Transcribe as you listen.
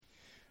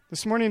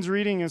This morning's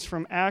reading is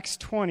from Acts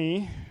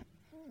 20,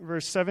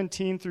 verse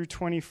 17 through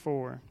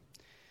 24.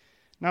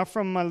 Now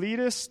from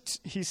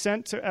Miletus he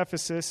sent to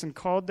Ephesus and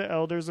called the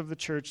elders of the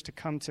church to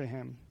come to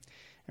him.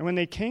 And when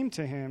they came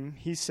to him,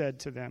 he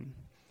said to them,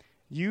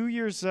 "You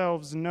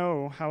yourselves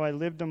know how I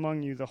lived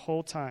among you the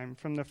whole time,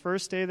 from the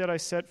first day that I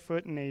set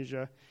foot in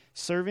Asia,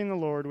 serving the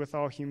Lord with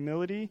all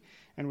humility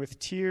and with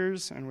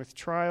tears and with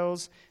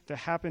trials that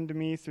happened to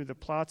me through the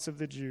plots of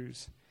the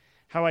Jews.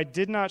 How I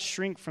did not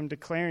shrink from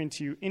declaring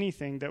to you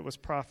anything that was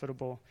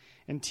profitable,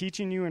 and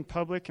teaching you in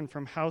public and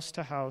from house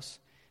to house,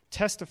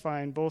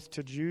 testifying both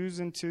to Jews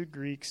and to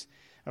Greeks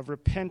of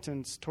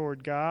repentance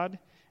toward God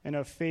and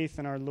of faith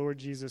in our Lord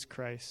Jesus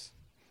Christ.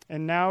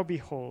 And now,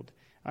 behold,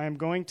 I am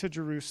going to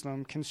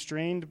Jerusalem,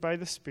 constrained by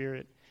the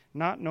Spirit,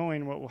 not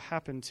knowing what will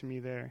happen to me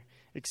there,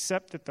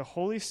 except that the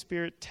Holy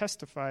Spirit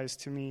testifies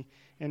to me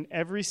in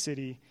every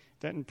city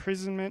that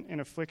imprisonment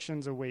and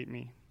afflictions await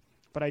me.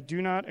 But I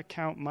do not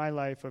account my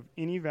life of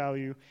any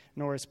value,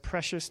 nor as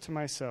precious to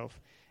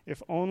myself,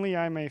 if only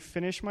I may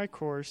finish my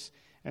course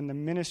and the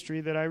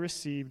ministry that I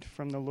received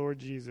from the Lord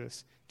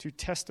Jesus, to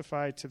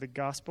testify to the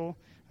gospel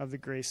of the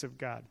grace of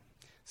God."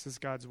 This is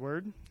God's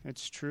word.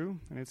 It's true,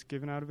 and it's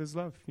given out of his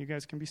love. You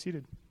guys can be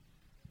seated.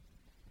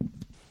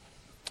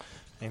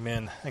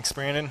 Amen. Thanks,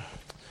 Brandon.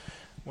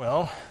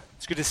 Well,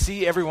 it's good to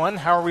see everyone.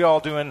 How are we all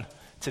doing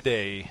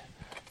today?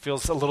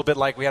 Feels a little bit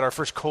like we had our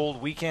first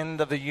cold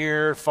weekend of the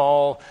year.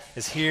 Fall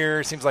is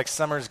here. It seems like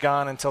summer's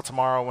gone until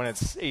tomorrow when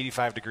it's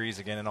 85 degrees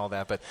again and all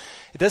that. But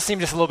it does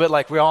seem just a little bit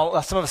like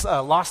some of us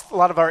lost a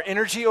lot of our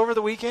energy over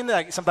the weekend.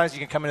 Like sometimes you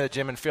can come into the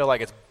gym and feel like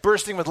it's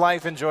bursting with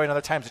life and joy, and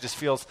other times it just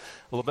feels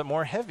a little bit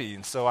more heavy.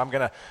 And so I'm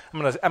gonna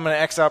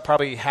X out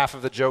probably half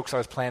of the jokes I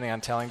was planning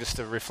on telling just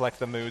to reflect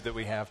the mood that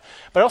we have.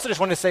 But I also just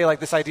wanted to say like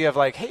this idea of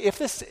like, hey,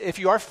 if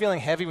you are feeling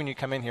heavy when you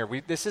come in here,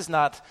 this is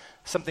not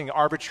something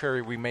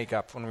arbitrary we make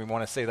up when we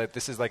want to say that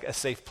this is like a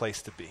safe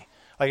place to be.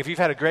 Like if you've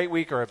had a great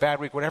week or a bad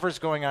week, whatever's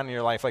going on in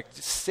your life, like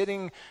just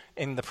sitting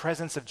in the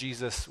presence of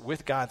Jesus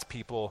with God's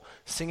people,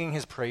 singing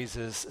his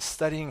praises,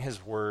 studying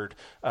his word,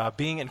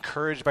 being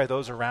encouraged by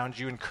those around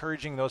you,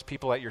 encouraging those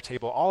people at your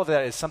table, all of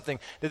that is something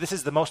that this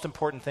is the most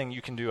important thing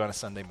you can do on a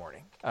Sunday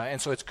morning.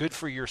 And so it's good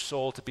for your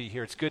soul to be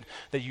here. It's good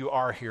that you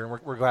are here,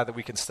 and we're glad that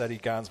we can study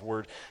God's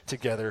word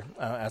together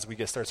as we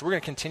get started. So we're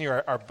going to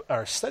continue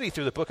our study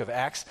through the book of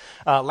Acts.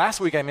 Last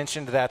week I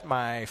mentioned that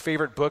my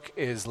favorite book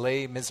is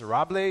Les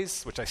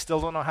Miserables, which I still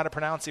don't know how to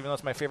pronounce, even though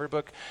it's my favorite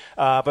book.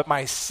 But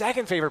my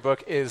second favorite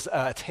book is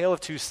A Tale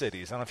of Two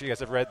Cities. I don't know if you guys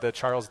have read the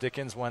Charles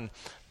Dickens one.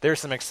 There's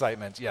some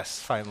excitement. Yes,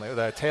 finally,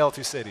 The Tale of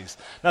Two Cities.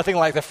 Nothing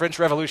like the French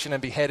Revolution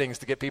and beheadings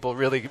to get people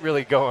really,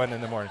 really going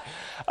in the morning.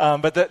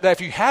 But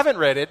if you haven't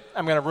read it,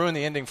 I'm going to ruin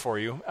the ending for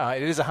you.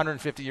 It is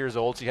 150 years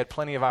old, so you had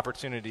plenty of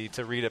opportunity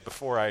to read it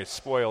before I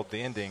spoiled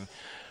the ending.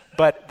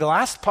 But the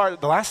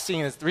last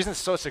scene is, the reason it's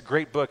such a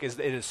great book is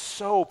that it is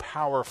so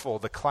powerful,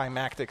 the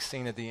climactic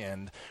scene at the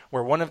end,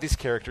 where one of these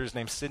characters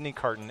named Sidney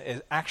Carton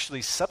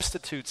actually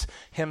substitutes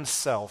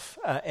himself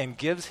and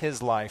gives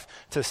his life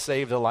to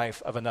save the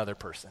life of another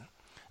person.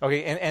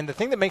 Okay, and the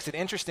thing that makes it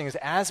interesting is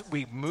as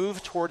we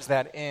move towards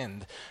that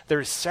end,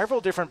 there's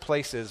several different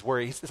places where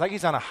it's like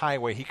he's on a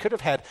highway. He could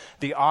have had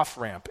the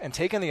off-ramp and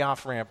taken the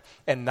off-ramp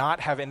and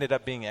not have ended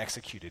up being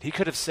executed. He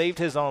could have saved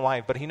his own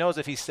life, but he knows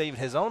if he saved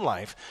his own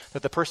life,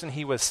 that the person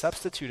he was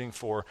substituting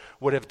for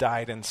would have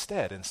died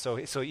instead. And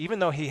so even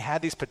though he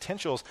had these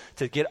potentials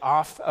to get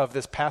off of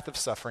this path of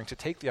suffering, to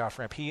take the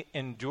off-ramp, he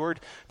endured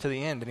to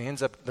the end, and he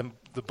ends up,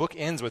 the book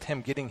ends with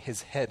him getting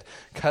his head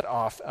cut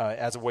off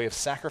as a way of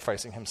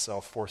sacrificing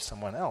himself for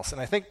someone else.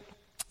 And I think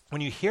when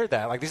you hear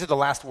that, like these are the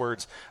last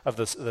words of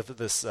this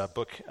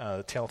book,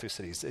 Tale of Two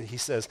Cities. He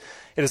says,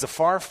 "It is a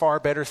far, far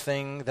better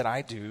thing that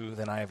I do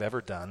than I have ever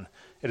done.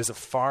 It is a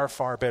far,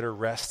 far better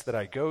rest that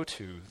I go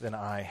to than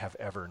I have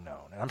ever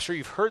known." And I'm sure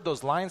you've heard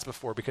those lines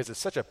before because it's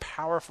such a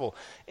powerful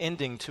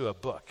ending to a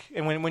book.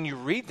 And when you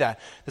read that,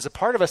 there's a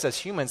part of us as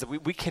humans that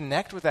we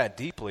connect with that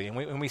deeply, and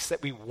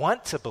we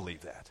want to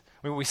believe that.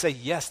 We say,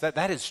 yes,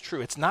 that is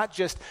true. It's not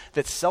just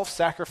that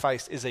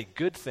self-sacrifice is a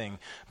good thing,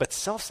 but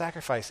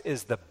self-sacrifice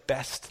is the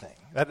best thing.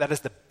 That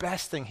is the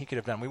best thing he could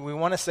have done. We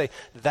want to say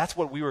that's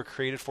what we were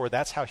created for.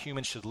 That's how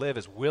humans should live,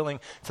 is willing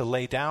to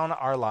lay down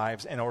our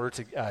lives in order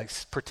to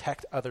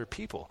protect other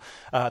people.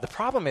 The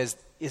problem is,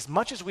 as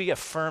much as we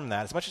affirm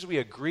that, as much as we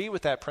agree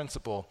with that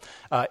principle,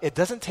 it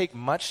doesn't take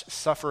much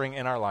suffering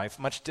in our life,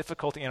 much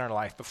difficulty in our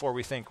life before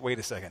we think, wait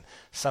a second,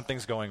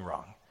 something's going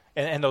wrong.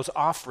 And those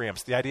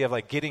off-ramps, the idea of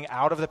like getting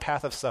out of the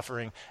path of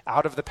suffering,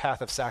 out of the path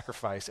of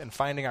sacrifice, and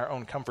finding our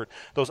own comfort,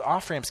 those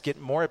off-ramps get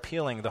more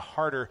appealing the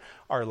harder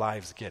our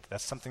lives get.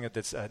 That's something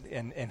that's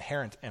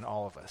inherent in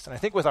all of us. And I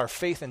think with our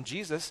faith in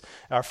Jesus,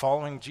 our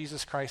following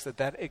Jesus Christ,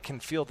 that it can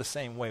feel the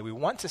same way. We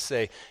want to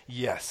say,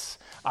 yes,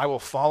 I will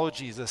follow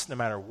Jesus no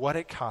matter what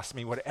it costs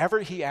me.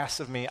 Whatever he asks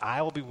of me,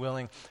 I will be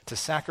willing to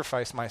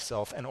sacrifice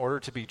myself in order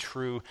to be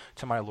true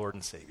to my Lord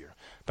and Savior.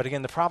 But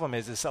again, the problem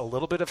is a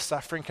little bit of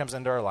suffering comes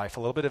into our life, a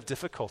little bit of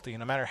difficulty,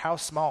 and no matter how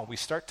small, we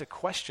start to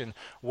question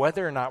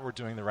whether or not we're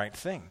doing the right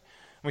thing.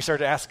 And we start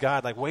to ask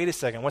God, like, wait a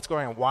second, what's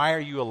going on? Why are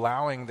you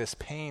allowing this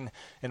pain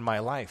in my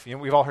life? You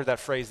know, we've all heard that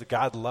phrase that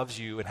God loves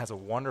you and has a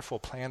wonderful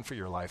plan for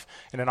your life.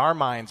 And in our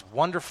minds,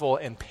 wonderful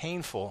and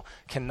painful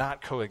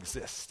cannot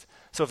coexist.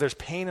 So if there's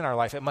pain in our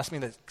life, it must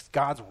mean that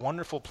God's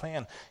wonderful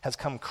plan has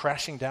come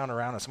crashing down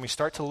around us. And we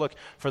start to look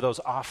for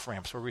those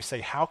off-ramps where we say,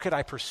 how could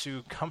I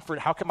pursue comfort?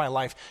 How could my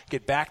life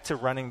get back to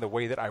running the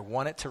way that I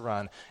want it to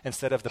run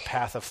instead of the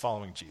path of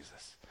following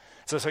Jesus?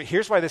 So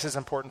here's why this is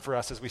important for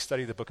us as we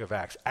study the book of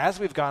Acts. As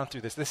we've gone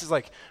through this is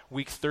like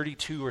week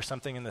 32 or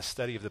something in the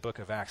study of the book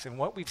of Acts. And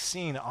what we've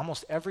seen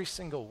almost every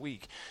single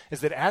week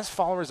is that as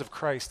followers of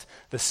Christ,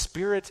 the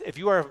Spirit, if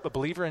you are a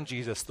believer in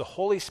Jesus, the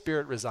Holy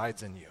Spirit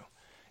resides in you.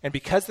 And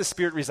because the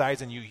Spirit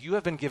resides in you, you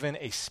have been given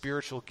a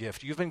spiritual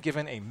gift. You've been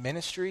given a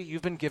ministry.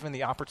 You've been given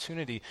the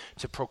opportunity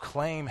to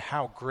proclaim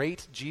how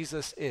great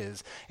Jesus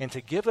is and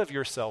to give of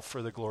yourself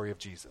for the glory of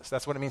Jesus.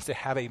 That's what it means to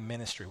have a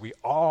ministry. We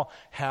all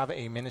have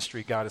a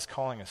ministry God is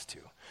calling us to.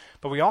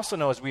 But we also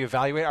know as we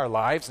evaluate our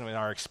lives and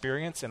our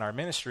experience and our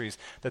ministries,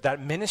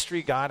 that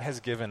ministry God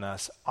has given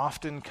us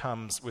often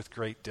comes with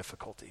great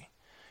difficulty.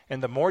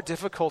 And the more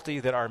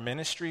difficulty that our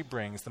ministry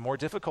brings, the more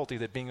difficulty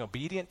that being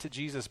obedient to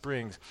Jesus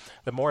brings,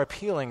 the more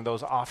appealing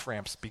those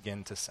off-ramps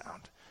begin to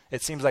sound.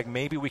 It seems like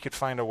maybe we could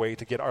find a way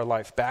to get our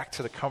life back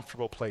to the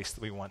comfortable place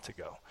that we want to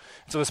go.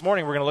 So this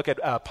morning we're going to look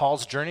at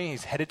Paul's journey.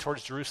 He's headed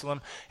towards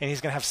Jerusalem, and he's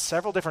going to have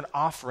several different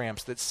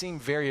off-ramps that seem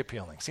very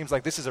appealing. Seems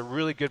like this is a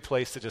really good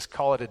place to just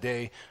call it a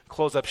day,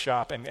 close up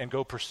shop, and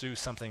go pursue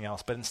something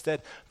else. But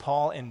instead,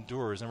 Paul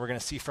endures, and we're going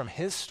to see from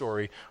his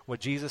story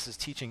what Jesus is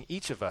teaching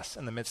each of us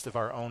in the midst of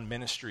our own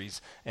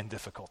ministries and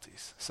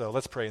difficulties. So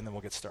let's pray, and then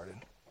we'll get started.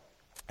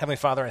 Heavenly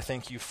Father, I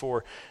thank you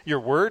for your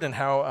word and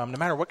how no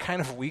matter what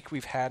kind of week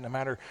we've had, no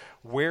matter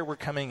where we're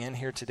coming in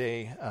here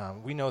today,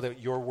 we know that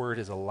your word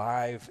is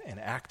alive and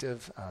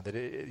active, that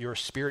your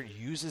Spirit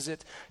uses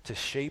it to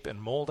shape and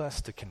mold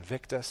us, to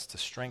convict us, to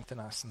strengthen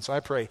us. And so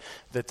I pray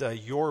that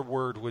your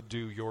word would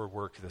do your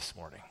work this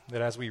morning,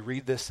 that as we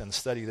read this and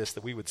study this,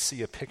 that we would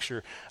see a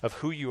picture of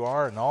who you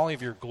are and all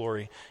of your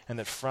glory, and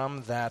that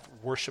from that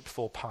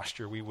worshipful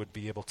posture, we would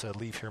be able to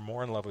leave here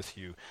more in love with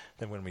you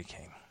than when we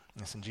came.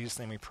 Yes, in Jesus'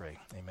 name we pray.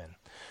 Amen.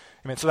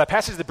 Amen. So that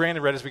passage that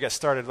Brandon read as we got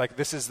started, like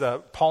this is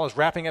Paul is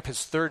wrapping up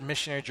his third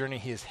missionary journey.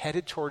 He is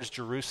headed towards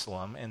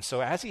Jerusalem. And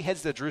so as he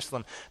heads to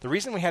Jerusalem, the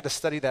reason we had to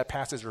study that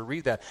passage or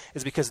read that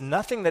is because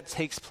nothing that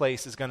takes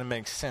place is going to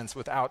make sense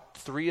without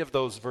three of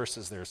those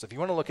verses there. So if you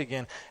want to look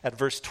again at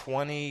verse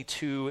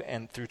 22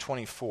 and through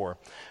 24,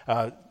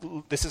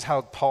 this is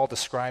how Paul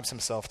describes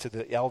himself to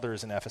the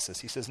elders in Ephesus.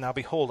 He says, "Now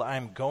behold, I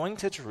am going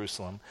to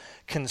Jerusalem,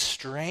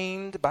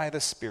 constrained by the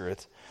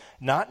Spirit,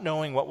 not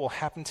knowing what will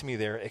happen to me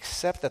there,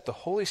 except that the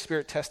Holy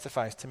Spirit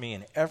testifies to me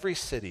in every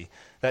city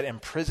that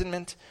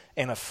imprisonment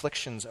and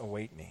afflictions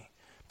await me.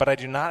 But I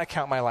do not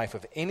account my life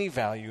of any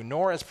value,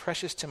 nor as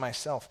precious to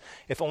myself,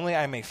 if only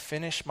I may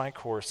finish my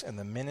course in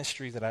the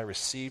ministry that I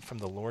received from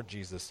the Lord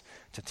Jesus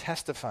to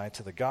testify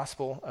to the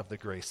gospel of the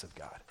grace of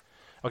God."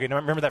 Okay, now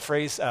remember that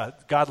phrase,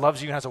 God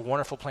loves you and has a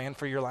wonderful plan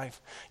for your life?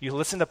 You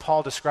listen to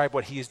Paul describe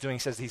what he is doing. He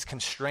says he's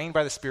constrained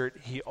by the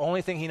Spirit. The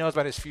only thing he knows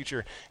about his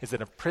future is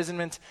that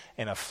imprisonment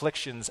and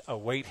afflictions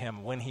await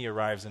him when he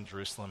arrives in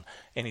Jerusalem,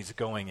 and he's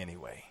going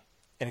anyway.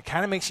 And it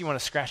kind of makes you want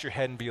to scratch your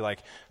head and be like,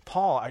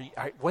 Paul,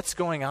 what's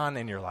going on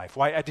in your life?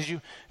 Why did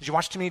you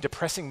watch too many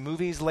depressing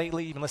movies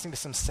lately? You've been listening to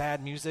some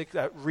sad music,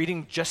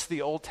 reading just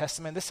the Old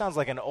Testament? This sounds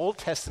like an Old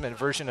Testament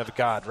version of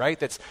God, right?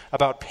 That's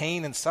about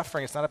pain and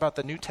suffering. It's not about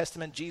the New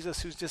Testament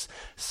Jesus who's just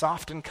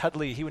soft and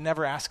cuddly. He would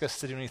never ask us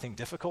to do anything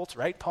difficult,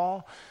 right,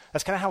 Paul?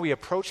 That's kind of how we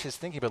approach his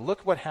thinking. But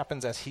look what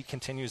happens as he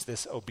continues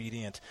this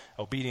obedience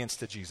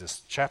to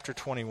Jesus. Chapter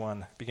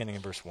 21, beginning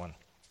in verse 1.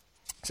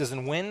 It says,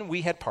 "And when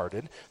we had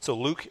parted," so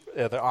Luke,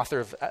 the author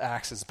of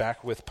Acts, is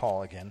back with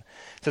Paul again.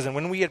 It says, "And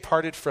when we had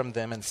parted from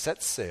them and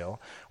set sail,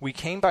 we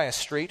came by a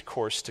straight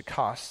course to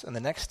Kos, and the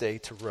next day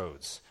to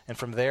Rhodes, and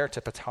from there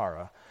to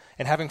Patara.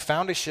 And having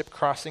found a ship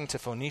crossing to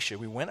Phoenicia,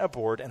 we went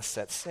aboard and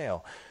set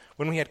sail.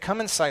 When we had come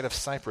in sight of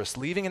Cyprus,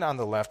 leaving it on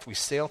the left, we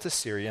sailed to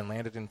Syria and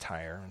landed in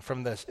Tyre. And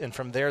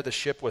from there the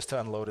ship was to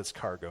unload its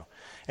cargo.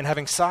 And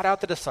having sought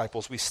out the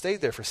disciples, we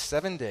stayed there for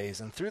 7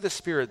 days. And through the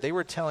Spirit, they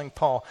were telling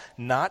Paul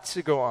not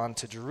to go on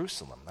to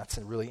Jerusalem." That's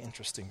a really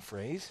interesting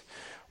phrase.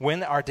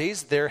 "When our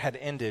days there had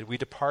ended, we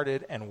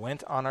departed and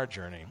went on our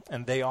journey.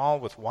 And they all,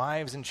 with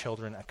wives and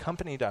children,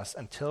 accompanied us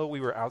until we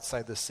were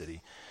outside the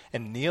city.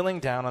 And kneeling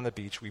down on the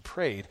beach, we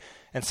prayed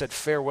and said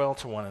farewell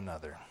to one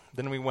another.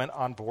 Then we went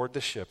on board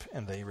the ship,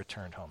 and they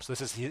returned home." So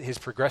this is he's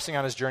progressing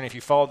on his journey. If you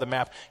followed the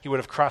map, he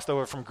would have crossed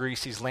over from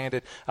Greece. He's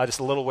landed just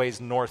a little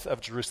ways north of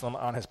Jerusalem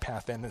on his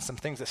path. And some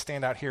things that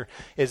stand out here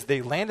is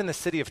they land in the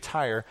city of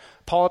Tyre.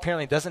 Paul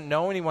apparently doesn't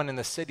know anyone in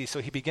the city, so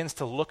he begins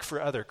to look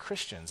for other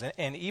Christians.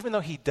 And even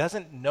though he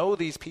doesn't know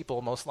these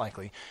people, most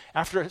likely,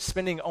 after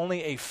spending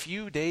only a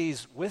few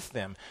days with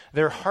them,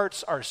 their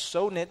hearts are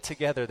so knit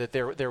together that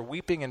they're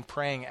weeping and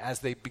praying as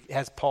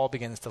Paul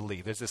begins to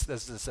leave. There's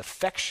this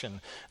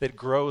affection that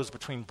grows grows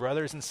between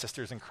brothers and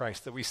sisters in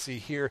Christ that we see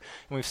here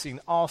and we've seen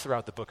all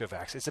throughout the book of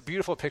Acts. It's a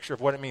beautiful picture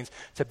of what it means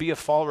to be a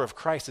follower of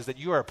Christ, is that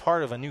you are a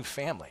part of a new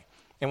family.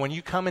 And when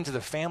you come into the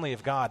family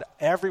of God,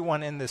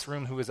 everyone in this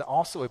room who is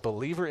also a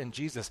believer in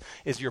Jesus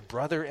is your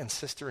brother and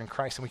sister in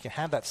Christ. And we can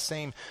have that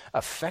same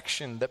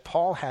affection that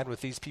Paul had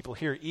with these people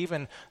here,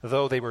 even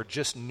though they were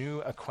just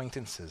new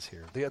acquaintances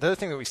here. The other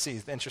thing that we see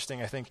is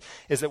interesting, I think,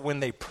 is that when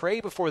they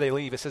pray before they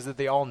leave, it says that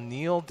they all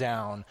kneel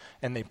down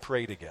and they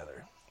pray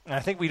together. And I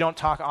think we don't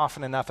talk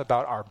often enough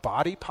about our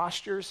body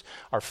postures,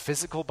 our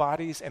physical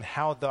bodies, and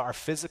how our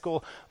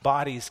physical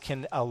bodies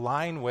can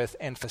align with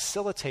and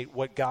facilitate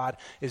what God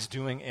is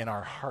doing in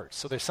our hearts.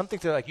 So there's something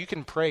to, like, you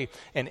can pray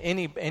in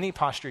any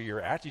posture you're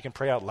at. You can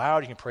pray out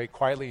loud. You can pray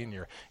quietly in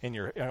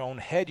your own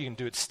head. You can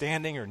do it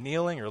standing or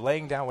kneeling or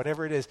laying down,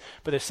 whatever it is.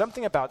 But there's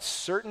something about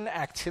certain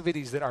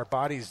activities that our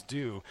bodies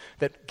do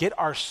that get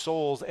our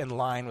souls in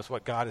line with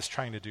what God is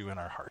trying to do in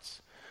our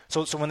hearts.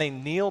 So when they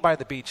kneel by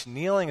the beach,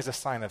 kneeling is a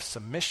sign of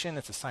submission.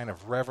 It's a sign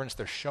of reverence.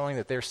 They're showing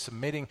that they're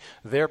submitting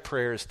their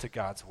prayers to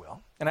God's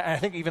will. And I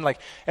think even like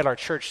at our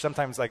church,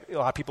 sometimes like a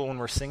lot of people when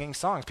we're singing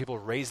songs, people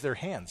raise their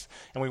hands.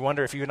 And we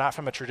wonder if you're not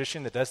from a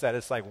tradition that does that,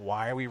 it's like,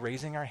 why are we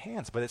raising our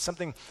hands? But it's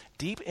something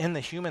deep in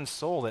the human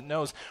soul that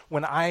knows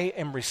when I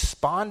am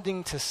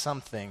responding to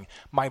something,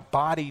 my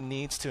body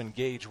needs to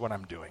engage what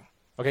I'm doing.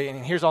 Okay,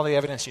 and here's all the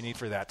evidence you need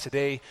for that.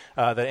 Today,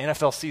 the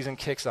NFL season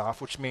kicks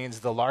off, which means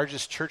the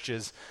largest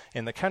churches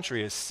in the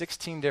country is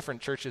 16 different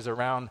churches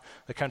around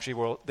the country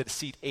that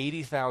seat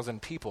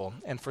 80,000 people.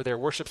 And for their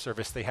worship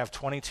service, they have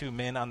 22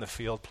 men on the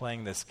field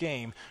playing this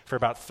game for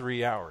about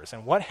 3 hours.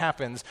 And what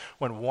happens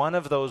when one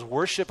of those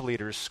worship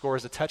leaders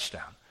scores a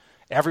touchdown?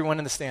 Everyone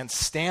in the stands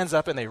stands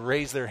up and they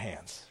raise their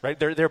hands, right?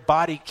 Their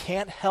body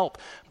can't help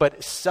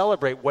but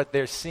celebrate what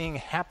they're seeing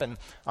happen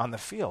on the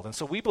field. And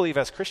so we believe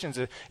as Christians,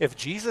 if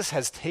Jesus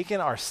has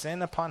taken our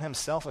sin upon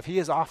himself, if he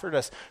has offered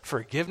us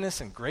forgiveness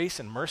and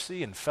grace and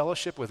mercy and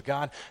fellowship with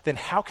God, then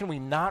how can we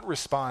not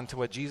respond to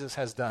what Jesus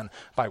has done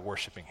by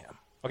worshiping him?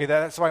 Okay,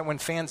 that's why when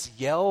fans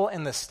yell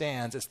in the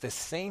stands, it's the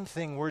same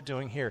thing we're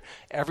doing here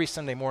every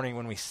Sunday morning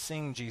when we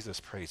sing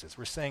Jesus' praises.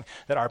 We're saying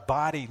that our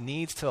body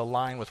needs to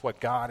align with what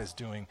God is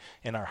doing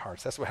in our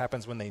hearts. That's what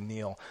happens when they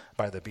kneel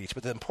by the beach.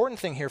 But the important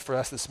thing here for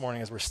us this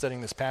morning as we're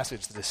studying this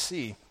passage to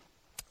see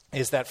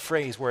is that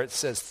phrase where it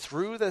says,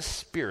 through the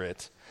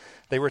Spirit,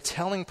 they were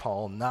telling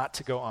Paul not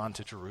to go on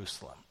to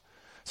Jerusalem.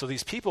 So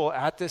these people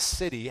at this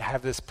city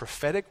have this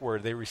prophetic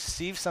word. They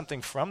receive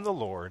something from the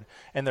Lord,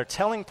 and they're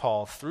telling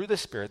Paul through the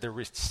Spirit, they're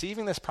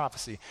receiving this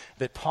prophecy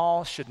that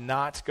Paul should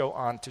not go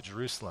on to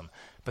Jerusalem.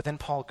 But then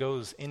Paul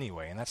goes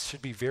anyway, and that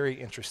should be very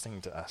interesting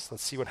to us.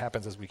 Let's see what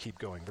happens as we keep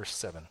going. Verse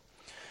 7.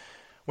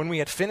 When we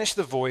had finished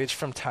the voyage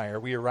from Tyre,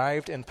 we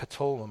arrived in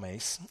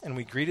Ptolemais, and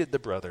we greeted the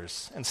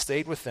brothers and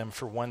stayed with them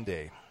for 1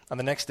 day. On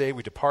the next day,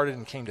 we departed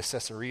and came to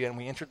Caesarea, and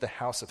we entered the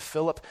house of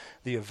Philip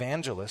the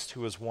evangelist,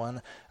 who was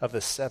one of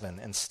the 7,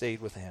 and stayed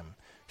with him.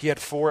 He had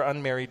 4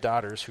 unmarried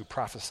daughters who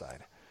prophesied.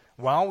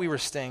 While we were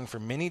staying for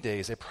many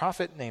days, a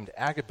prophet named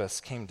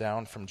Agabus came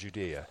down from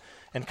Judea.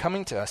 And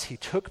coming to us, he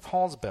took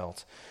Paul's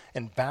belt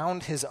and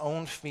bound his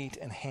own feet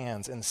and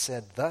hands and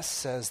said, "Thus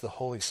says the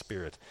Holy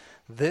Spirit,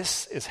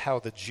 this is how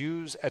the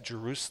Jews at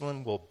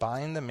Jerusalem will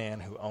bind the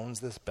man who owns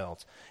this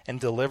belt and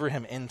deliver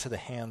him into the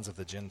hands of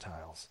the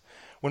Gentiles."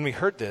 When we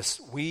heard this,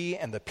 we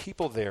and the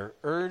people there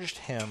urged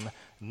him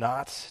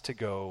not to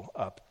go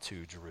up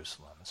to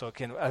Jerusalem. So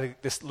again, I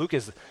think Luke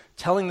is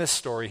telling this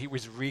story. He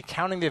was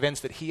recounting the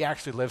events that he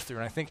actually lived through.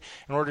 And I think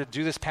in order to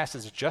do this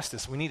passage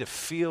justice, we need to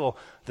feel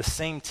the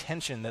same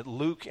tension that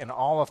Luke and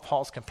all of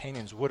Paul's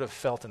companions would have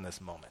felt in this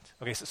moment.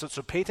 Okay,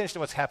 so pay attention to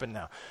what's happened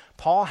now.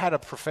 Paul had a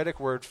prophetic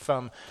word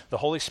from the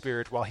Holy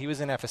Spirit while he was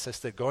in Ephesus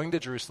that going to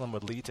Jerusalem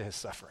would lead to his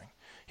suffering.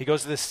 He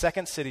goes to this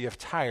second city of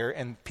Tyre,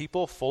 and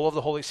people full of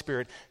the Holy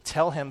Spirit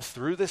tell him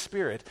through the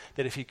Spirit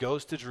that if he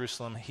goes to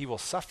Jerusalem, he will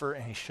suffer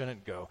and he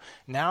shouldn't go.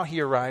 Now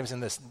he arrives in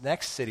this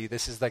next city.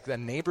 This is like the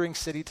neighboring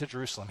city to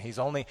Jerusalem. He's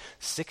only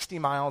 60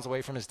 miles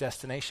away from his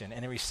destination,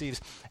 and he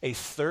receives a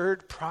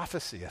third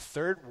prophecy, a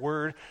third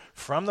word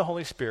from the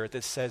Holy Spirit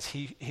that says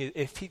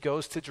if he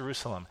goes to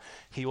Jerusalem,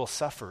 he will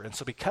suffer. And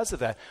so because of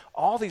that,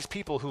 all these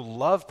people who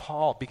love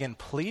Paul begin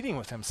pleading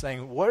with him,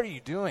 saying, "What are you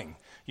doing?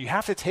 You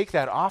have to take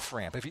that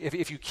off-ramp.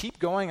 If you keep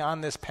going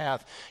on this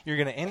path, you're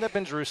going to end up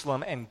in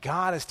Jerusalem, and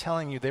God is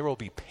telling you there will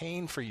be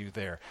pain for you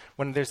there.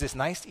 When there's this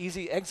nice,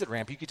 easy exit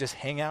ramp, you could just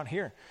hang out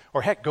here.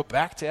 Or heck, go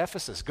back to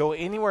Ephesus. Go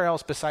anywhere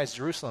else besides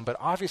Jerusalem. But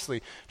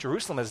obviously,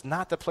 Jerusalem is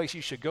not the place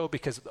you should go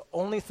because the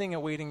only thing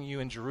awaiting you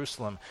in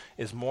Jerusalem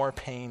is more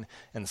pain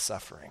and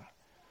suffering."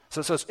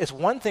 So it's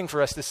one thing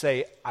for us to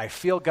say, I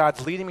feel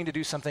God's leading me to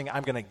do something.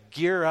 I'm going to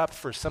gear up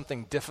for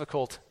something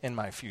difficult in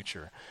my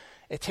future.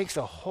 It takes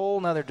a whole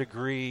nother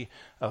degree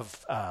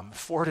of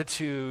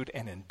fortitude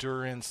and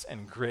endurance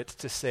and grit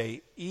to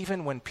say,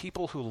 even when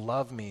people who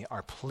love me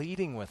are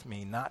pleading with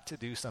me not to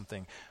do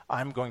something,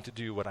 I'm going to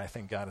do what I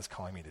think God is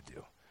calling me to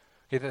do.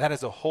 Okay, that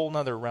is a whole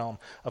nother realm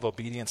of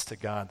obedience to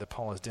God that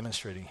Paul is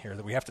demonstrating here,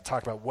 that we have to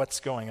talk about what's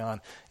going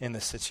on in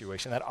this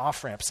situation. That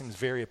off-ramp seems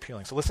very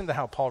appealing. So listen to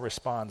how Paul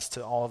responds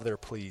to all of their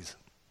pleas.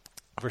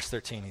 Verse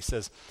 13, he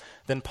says,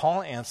 "Then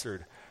Paul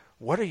answered,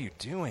 'What are you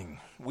doing,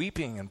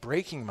 weeping and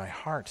breaking my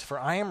heart? For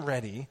I am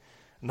ready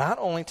not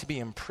only to be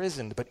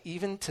imprisoned, but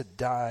even to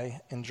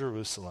die in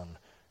Jerusalem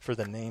for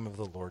the name of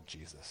the Lord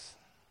Jesus.'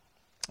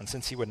 And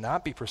since he would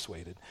not be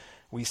persuaded,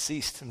 we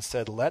ceased and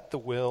said, 'Let the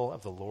will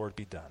of the Lord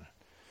be done.'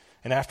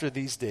 And after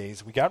these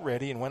days, we got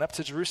ready and went up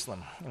to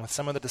Jerusalem. And with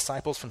some of the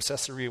disciples from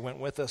Caesarea went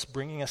with us,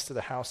 bringing us to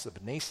the house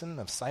of Nason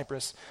of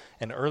Cyprus,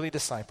 an early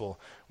disciple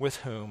with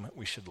whom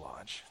we should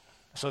lodge."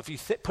 So if you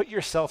put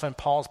yourself in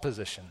Paul's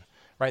position,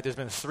 right, there's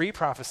been 3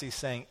 prophecies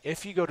saying,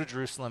 if you go to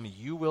Jerusalem,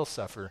 you will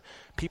suffer.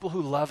 People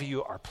who love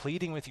you are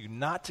pleading with you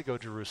not to go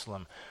to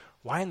Jerusalem.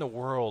 Why in the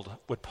world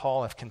would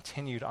Paul have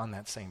continued on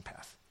that same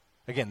path?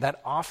 Again,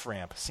 that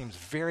off-ramp seems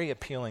very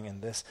appealing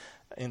in this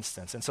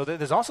instance. And so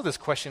there's also this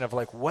question of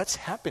like, what's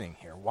happening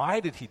here? Why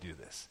did he do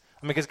this?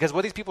 I mean, because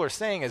what these people are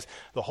saying is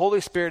the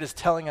Holy Spirit is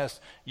telling us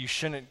you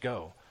shouldn't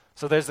go.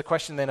 So there's the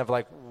question then of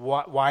like,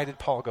 why did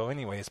Paul go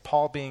anyway? Is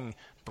Paul being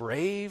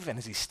brave and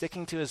is he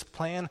sticking to his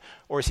plan,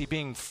 or is he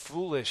being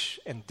foolish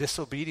and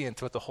disobedient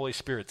to what the Holy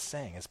Spirit's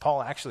saying? Is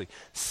Paul actually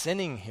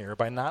sinning here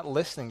by not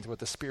listening to what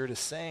the Spirit is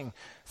saying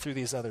through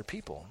these other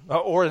people?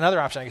 Or another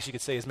option, I guess you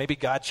could say, is maybe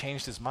God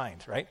changed his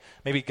mind, right?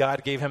 Maybe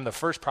God gave him the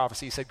first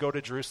prophecy. He said, go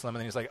to Jerusalem.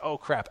 And then he's like, oh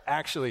crap,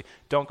 actually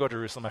don't go to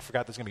Jerusalem. I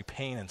forgot there's going to be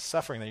pain and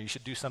suffering there. You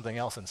should do something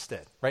else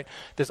instead, right?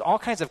 There's all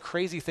kinds of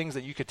crazy things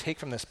that you could take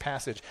from this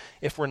passage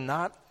if we're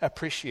not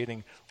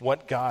appreciating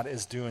what God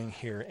is doing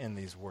here in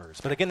these words.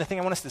 But again, the thing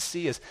I want us to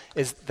see is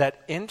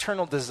that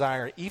internal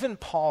desire. Even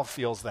Paul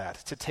feels that,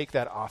 to take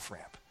that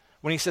off-ramp.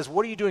 When he says,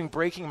 what are you doing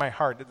breaking my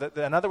heart?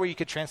 Another way you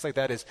could translate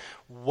that is,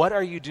 what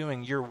are you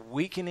doing? You're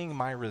weakening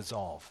my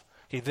resolve.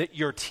 Okay, that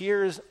your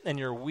tears and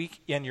your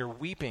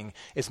weeping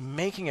is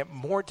making it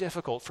more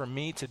difficult for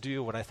me to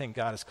do what I think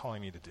God is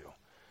calling me to do.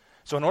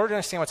 So in order to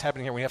understand what's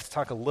happening here, we have to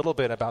talk a little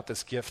bit about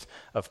this gift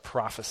of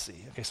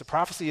prophecy. Okay, so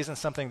prophecy isn't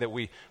something that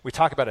we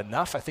talk about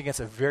enough. I think it's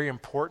a very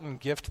important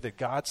gift that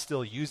God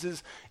still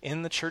uses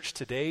in the church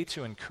today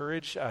to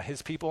encourage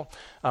his people.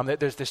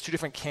 There's 2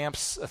 different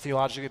camps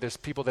theologically. There's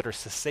people that are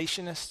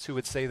cessationists who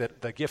would say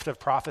that the gift of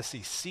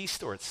prophecy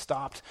ceased or it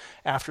stopped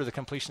after the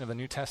completion of the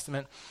New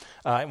Testament.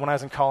 When I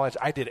was in college,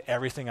 I did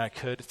everything I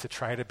could to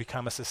try to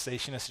become a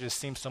cessationist. It just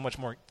seemed so much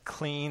more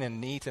clean and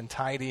neat and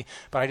tidy,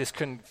 but I just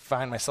couldn't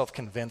find myself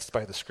convinced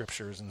by the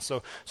scriptures. And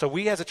so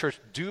we as a church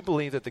do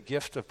believe that the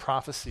gift of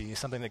prophecy is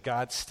something that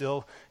God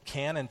still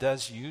can and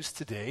does use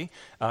today.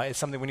 It's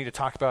something we need to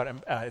talk about.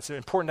 And, it's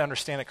important to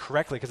understand it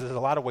correctly because there's a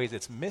lot of ways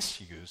it's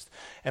misused.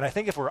 And I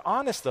think if we're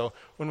honest, though,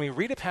 when we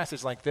read a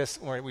passage like this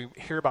where we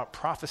hear about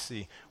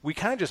prophecy, we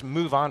kind of just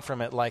move on from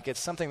it like it's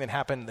something that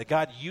happened that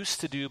God used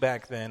to do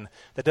back then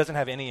that doesn't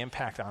have any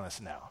impact on us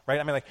now,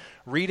 right? I mean, like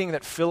reading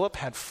that Philip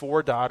had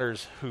 4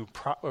 daughters who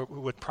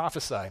would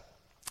prophesy.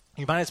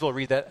 You might as well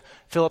read that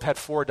Philip had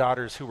 4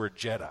 daughters who were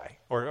Jedi,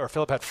 or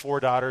Philip had 4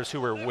 daughters who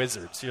were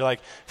wizards. You're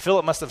like,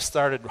 Philip must have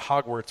started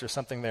Hogwarts or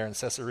something there in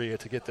Caesarea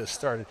to get this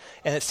started.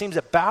 And it seems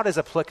about as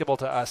applicable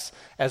to us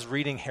as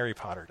reading Harry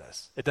Potter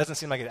does. It doesn't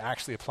seem like it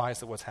actually applies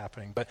to what's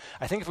happening. But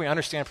I think if we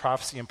understand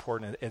prophecy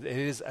important, it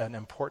is an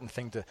important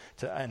thing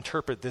to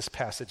interpret this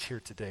passage here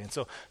today. And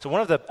so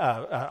one of the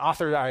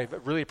author I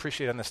really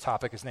appreciate on this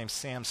topic is named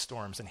Sam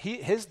Storms. And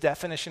his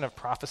definition of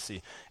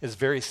prophecy is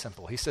very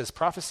simple. He says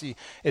prophecy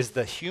is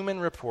the human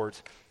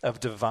report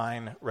of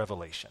divine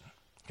revelation.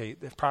 Okay,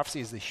 the prophecy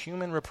is the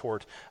human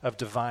report of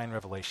divine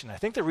revelation. I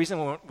think the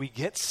reason we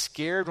get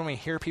scared when we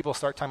hear people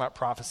start talking about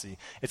prophecy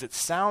is it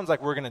sounds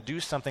like we're going to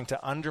do something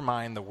to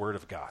undermine the word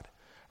of God.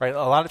 Right? A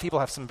lot of people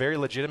have some very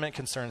legitimate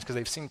concerns because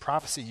they've seen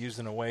prophecy used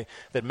in a way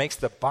that makes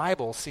the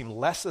Bible seem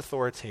less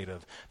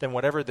authoritative than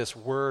whatever this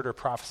word or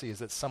prophecy is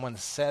that someone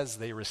says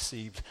they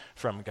received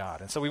from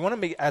God. And so we want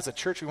to be, as a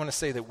church, we want to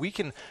say that we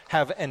can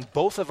have in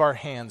both of our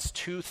hands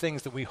 2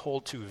 things that we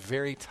hold to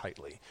very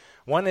tightly.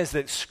 One is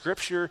that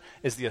Scripture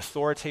is the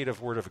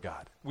authoritative Word of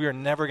God. We are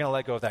never going to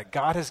let go of that.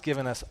 God has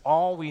given us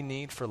all we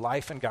need for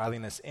life and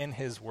godliness in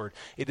His Word.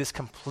 It is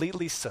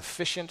completely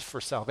sufficient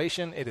for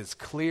salvation. It is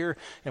clear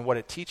in what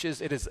it teaches.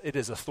 It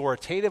is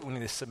authoritative. We need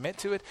to submit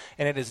to it,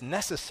 and it is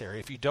necessary.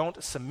 If you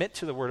don't submit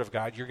to the Word of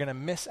God, you're going to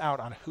miss out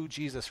on who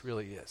Jesus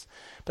really is.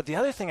 But the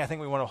other thing I think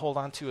we want to hold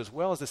on to as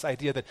well is this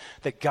idea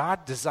that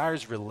God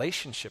desires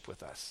relationship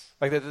with us.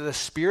 Like the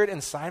Spirit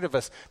inside of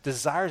us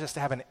desires us to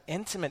have an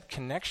intimate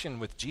connection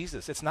with Jesus.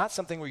 It's not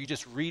something where you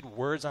just read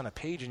words on a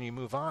page and you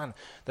move on.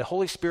 The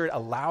Holy Spirit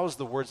allows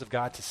the words of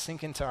God to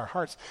sink into our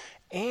hearts.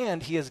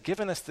 And He has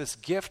given us this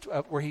gift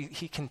where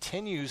He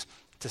continues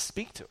to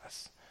speak to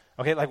us.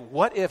 Okay, like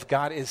what if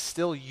God is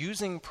still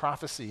using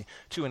prophecy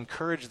to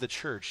encourage the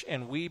church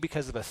and we,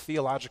 because of a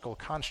theological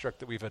construct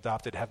that we've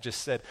adopted, have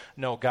just said,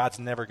 no, God's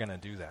never going to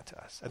do that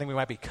to us. I think we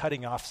might be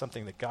cutting off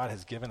something that God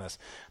has given us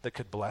that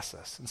could bless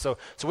us. And so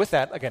with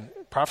that, again,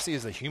 prophecy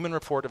is the human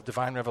report of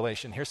divine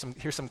revelation. Here's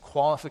some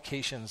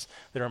qualifications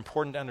that are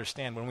important to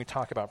understand when we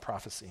talk about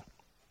prophecy.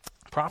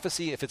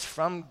 Prophecy, if it's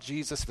from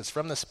Jesus, if it's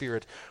from the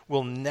Spirit,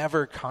 will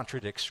never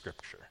contradict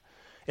Scripture.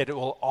 It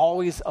will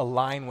always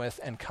align with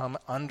and come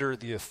under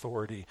the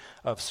authority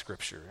of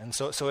Scripture. And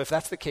so if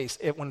that's the case,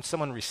 when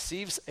someone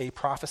receives a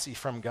prophecy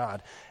from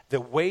God,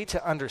 the way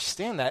to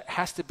understand that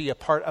has to be a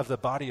part of the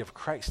body of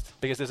Christ,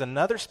 because there's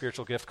another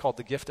spiritual gift called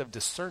the gift of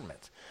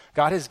discernment.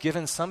 God has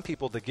given some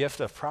people the gift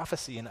of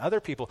prophecy and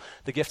other people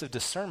the gift of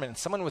discernment. And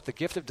someone with the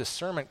gift of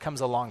discernment comes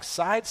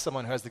alongside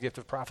someone who has the gift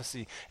of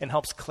prophecy and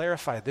helps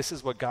clarify this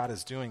is what God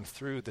is doing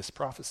through this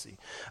prophecy.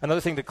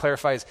 Another thing to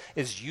clarify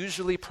is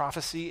usually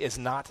prophecy is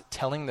not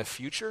telling the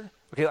future.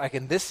 Okay, like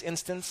in this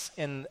instance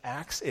in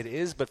Acts, it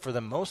is, but for the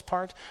most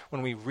part,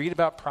 when we read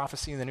about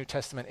prophecy in the New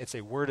Testament, it's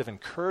a word of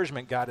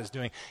encouragement God is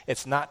doing.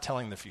 It's not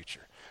telling the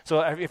future.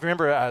 So if you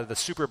remember the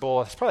Super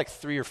Bowl, it's probably like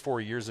 3 or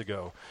 4 years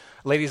ago.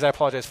 Ladies, I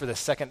apologize for the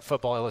second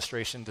football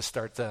illustration to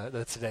start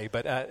today,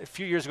 but a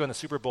few years ago in the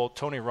Super Bowl,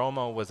 Tony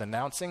Romo was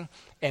announcing,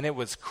 and it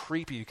was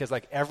creepy because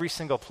like every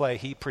single play,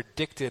 he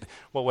predicted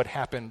what would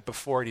happen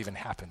before it even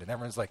happened. And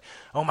everyone's like,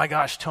 oh my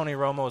gosh, Tony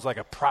Romo is like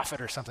a prophet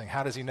or something.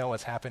 How does he know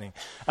what's happening?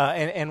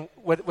 And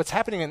what's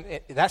happening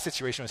in that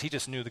situation was he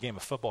just knew the game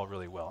of football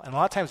really well. And a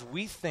lot of times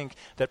we think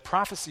that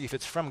prophecy, if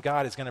it's from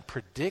God, is going to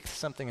predict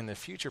something in the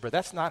future, but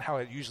that's not how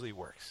it usually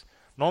works.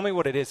 Normally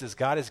what it is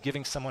God is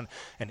giving someone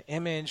an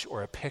image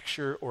or a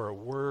picture or a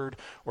word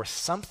or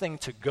something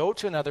to go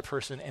to another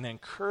person and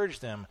encourage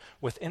them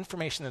with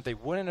information that they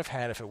wouldn't have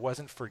had if it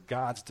wasn't for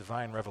God's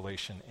divine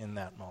revelation in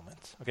that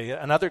moment. Okay,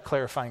 another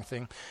clarifying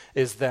thing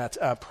is that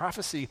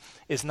prophecy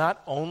is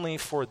not only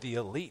for the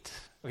elite.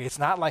 Okay, it's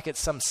not like it's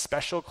some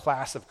special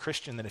class of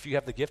Christian that if you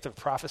have the gift of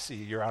prophecy,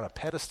 you're on a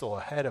pedestal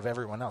ahead of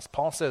everyone else.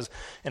 Paul says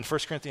in 1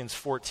 Corinthians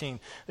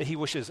 14 that he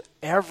wishes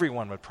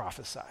everyone would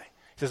prophesy.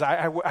 He says,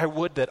 I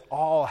would that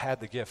all had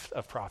the gift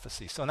of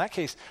prophecy. So in that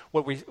case,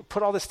 what we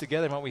put all this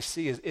together and what we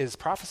see is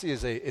prophecy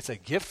it's a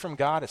gift from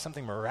God. It's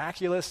something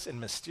miraculous and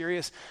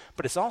mysterious,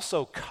 but it's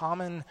also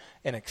common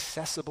and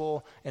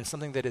accessible and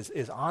something that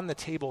is on the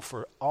table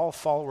for all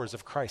followers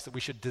of Christ, that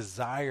we should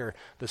desire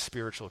the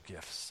spiritual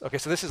gifts. Okay,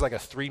 so this is like a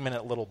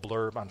 3-minute little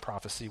blurb on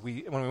prophecy.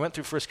 When we went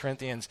through 1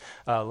 Corinthians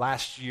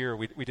last year,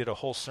 we did a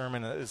whole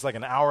sermon. It's like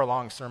an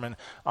hour-long sermon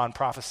on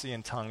prophecy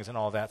and tongues and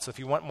all that. So if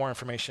you want more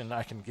information,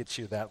 I can get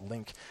you that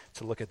link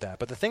to look at that.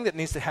 But the thing that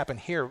needs to happen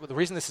here, the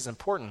reason this is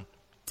important,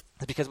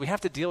 is because we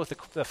have to deal with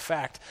the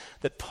fact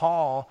that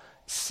Paul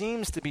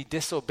seems to be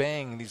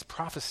disobeying these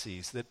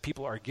prophecies that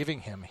people are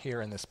giving him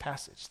here in this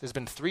passage. There's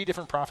been 3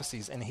 different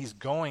prophecies, and he's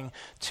going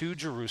to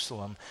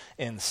Jerusalem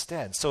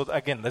instead. So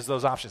again, there's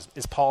those options.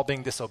 Is Paul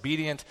being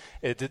disobedient?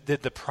 Did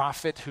the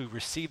prophet who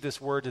received this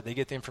word, did they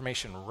get the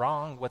information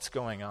wrong? What's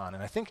going on?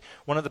 And I think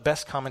one of the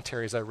best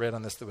commentaries I read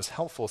on this that was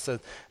helpful said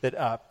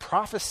that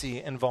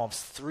prophecy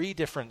involves 3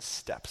 different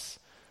steps.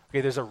 Okay,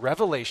 there's a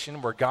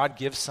revelation where God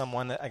gives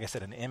someone, like I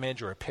said, an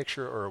image or a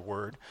picture or a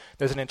word.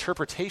 There's an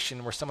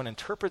interpretation where someone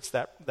interprets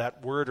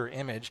that word or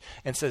image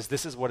and says,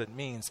 this is what it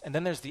means. And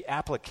then there's the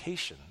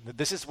application, that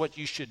this is what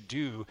you should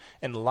do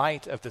in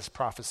light of this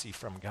prophecy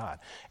from God.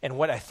 And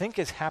what I think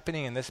is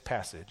happening in this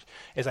passage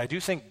is I do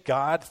think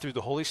God, through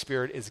the Holy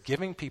Spirit, is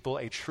giving people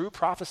a true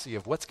prophecy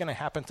of what's going to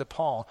happen to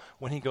Paul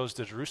when he goes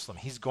to Jerusalem.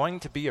 He's going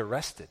to be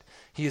arrested.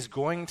 He is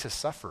going to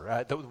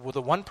suffer.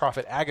 The one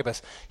prophet,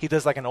 Agabus, he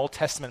does like an Old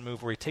Testament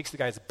move where he takes the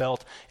guy's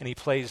belt and he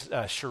plays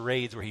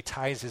charades where he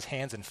ties his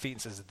hands and feet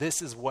and says,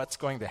 this is what's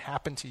going to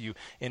happen to you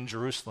in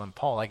Jerusalem,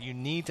 Paul. Like, you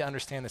need to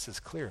understand this is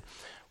clear.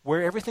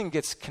 Where everything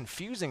gets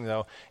confusing,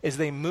 though, is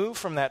they move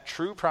from that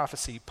true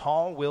prophecy,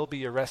 Paul will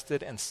be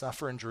arrested and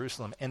suffer in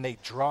Jerusalem, and they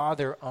draw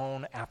their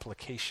own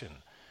application.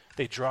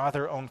 They draw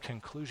their own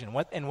conclusion.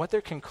 What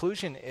their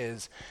conclusion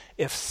is,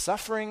 if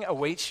suffering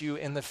awaits you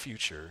in the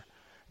future,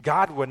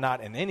 God would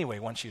not in any way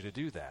want you to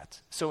do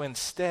that. So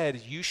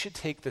instead, you should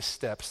take the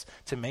steps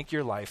to make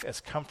your life as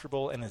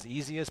comfortable and as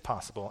easy as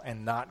possible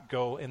and not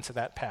go into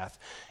that path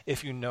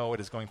if you know it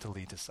is going to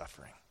lead to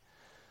suffering.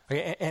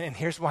 Okay, and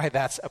here's why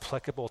that's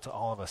applicable to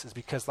all of us, is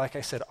because, like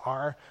I said,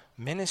 our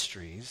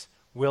ministries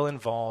will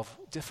involve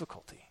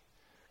difficulty.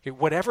 Okay,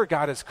 whatever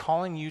God is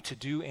calling you to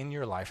do in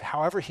your life,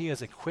 however he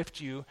has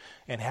equipped you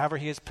and however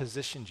he has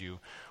positioned you,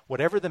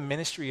 whatever the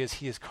ministry is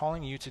he is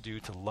calling you to do,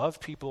 to love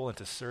people and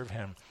to serve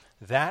him,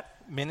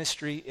 that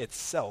ministry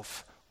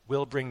itself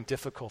will bring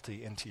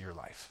difficulty into your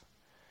life.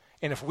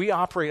 And if we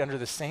operate under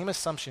the same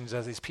assumptions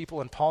as these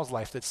people in Paul's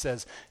life that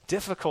says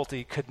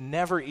difficulty could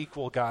never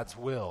equal God's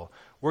will,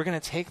 we're going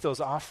to take those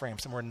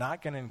off-ramps and we're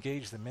not going to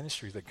engage the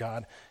ministry that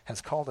God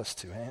has called us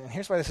to. And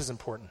here's why this is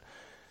important.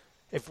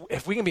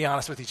 If we can be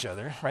honest with each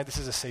other, right, this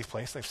is a safe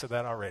place, I've said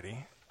that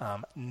already,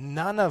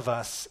 none of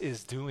us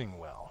is doing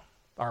well,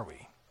 are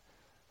we?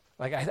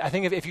 Like, I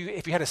think if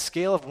you had a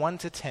scale of 1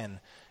 to 10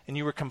 and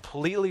you were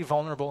completely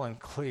vulnerable and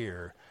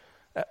clear,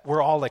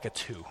 we're all like a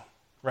 2,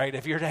 right?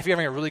 If you're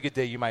having a really good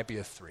day, you might be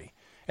a 3.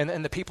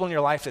 And the people in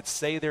your life that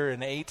say they're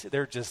an 8,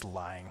 they're just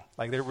lying.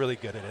 Like, they're really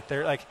good at it.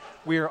 They're like,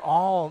 we're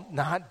all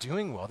not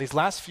doing well. These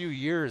last few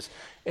years,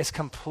 it's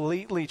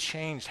completely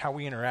changed how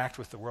we interact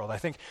with the world. I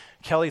think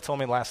Kelly told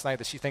me last night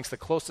that she thinks the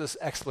closest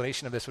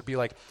explanation of this would be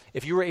like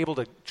if you were able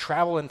to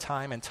travel in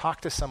time and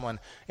talk to someone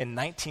in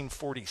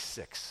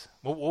 1946.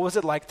 What was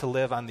it like to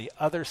live on the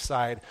other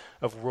side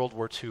of World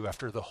War II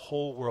after the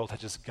whole world had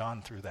just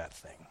gone through that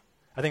thing?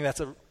 I think that's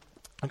a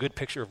good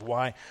picture of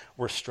why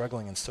we're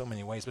struggling in so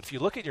many ways. But if you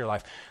look at your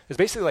life, there's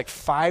basically like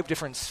 5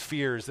 different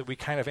spheres that we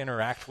kind of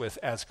interact with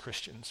as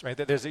Christians, right?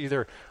 There's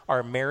either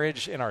our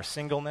marriage and our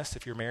singleness,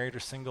 if you're married or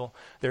single.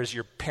 There's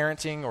your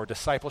parenting or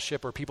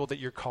discipleship or people that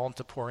you're called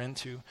to pour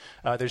into.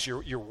 There's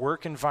your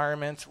work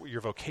environment, your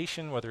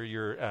vocation, whether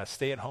you're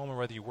stay at home or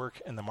whether you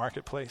work in the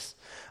marketplace.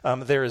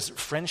 There's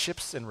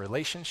friendships and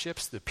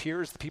relationships, the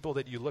peers, the people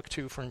that you look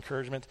to for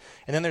encouragement.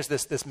 And then there's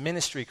this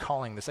ministry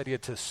calling, this idea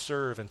to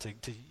serve and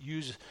to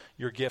use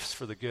your gifts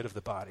for the good of the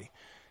body.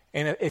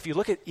 And if you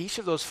look at each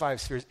of those 5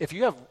 spheres, if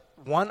you have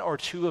 1 or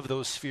 2 of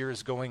those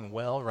spheres going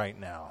well right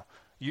now,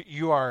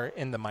 you are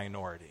in the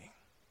minority.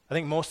 I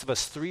think most of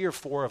us, 3 or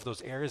 4 of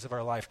those areas of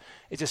our life,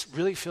 it just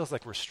really feels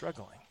like we're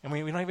struggling. And we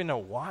don't even know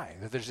why.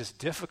 That there's just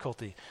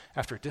difficulty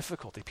after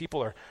difficulty.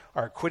 People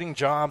are quitting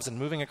jobs and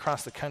moving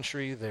across the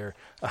country.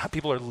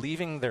 People are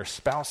leaving their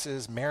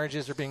spouses.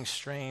 Marriages are being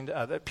strained.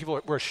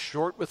 We're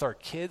short with our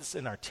kids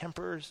and our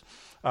tempers.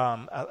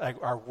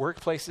 Our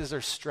workplaces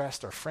are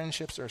stressed. Our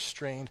friendships are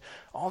strained.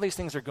 All these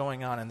things are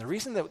going on. And the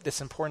reason that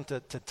it's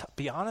important to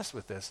be honest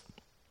with this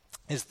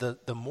is the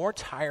more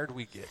tired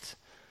we get,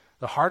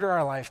 the harder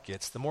our life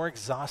gets, the more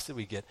exhausted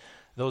we get,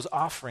 those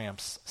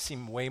off-ramps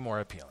seem way more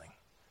appealing,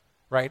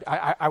 right?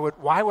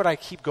 Why would I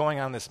keep going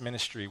on this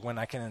ministry when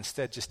I can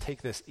instead just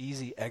take this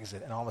easy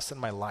exit and all of a sudden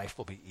my life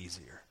will be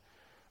easier,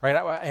 right?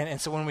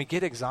 And so when we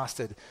get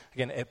exhausted,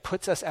 again, it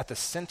puts us at the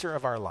center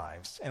of our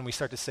lives and we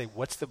start to say,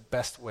 what's the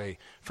best way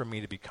for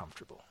me to be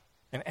comfortable?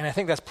 And I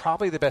think that's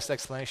probably the best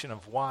explanation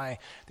of why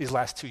these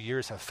last 2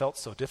 years have felt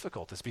so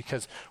difficult, is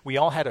because we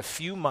all had a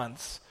few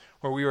months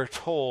where we were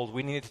told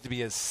we needed to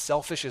be as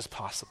selfish as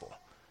possible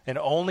and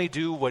only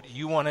do what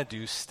you want to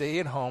do. Stay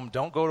at home.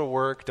 Don't go to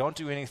work. Don't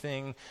do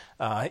anything.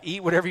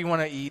 Eat whatever you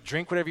want to eat.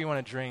 Drink whatever you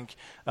want to drink.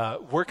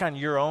 Work on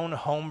your own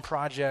home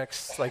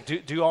projects. Like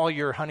do all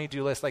your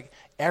honey-do lists. Like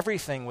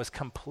everything was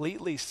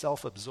completely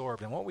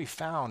self-absorbed. And what we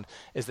found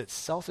is that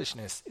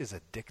selfishness is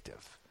addictive.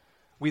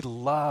 We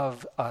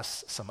love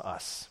us,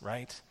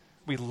 right?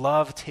 We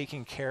love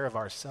taking care of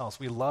ourselves.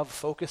 We love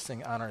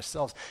focusing on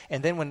ourselves.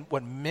 And then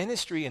what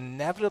ministry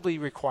inevitably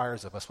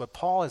requires of us, what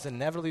Paul is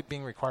inevitably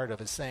being required of,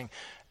 is saying,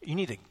 you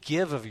need to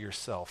give of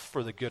yourself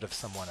for the good of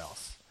someone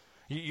else.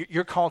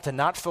 You're called to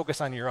not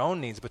focus on your own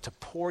needs, but to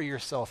pour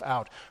yourself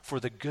out for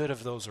the good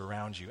of those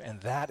around you.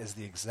 And that is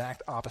the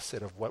exact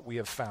opposite of what we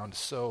have found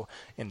so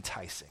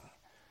enticing.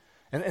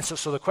 And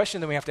so the question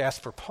that we have to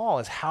ask for Paul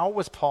is, how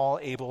was Paul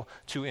able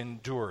to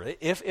endure?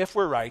 If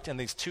we're right, and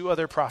these 2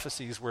 other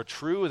prophecies were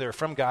true, they're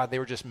from God, they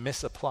were just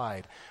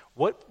misapplied,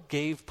 what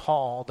gave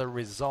Paul the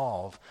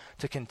resolve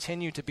to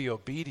continue to be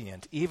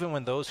obedient, even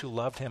when those who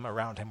loved him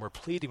around him were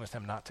pleading with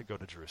him not to go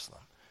to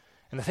Jerusalem?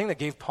 And the thing that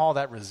gave Paul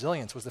that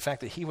resilience was the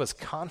fact that he was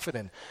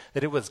confident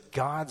that it was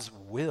God's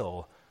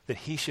will that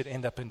he should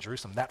end up in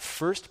Jerusalem. That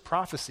first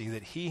prophecy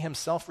that he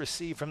himself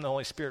received from the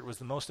Holy Spirit was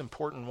the most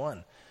important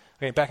one.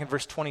 Okay, back in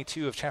verse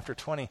 22 of chapter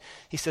 20,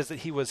 he says that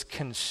he was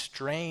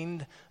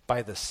constrained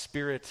by the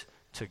Spirit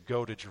to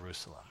go to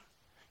Jerusalem.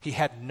 He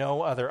had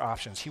no other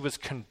options. He was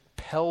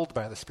compelled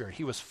by the Spirit.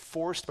 He was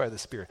forced by the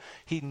Spirit.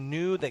 He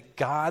knew that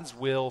God's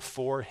will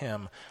for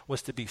him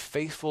was to be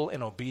faithful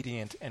and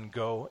obedient and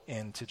go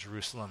into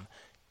Jerusalem,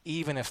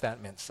 even if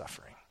that meant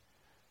suffering.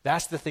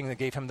 That's the thing that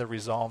gave him the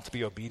resolve to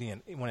be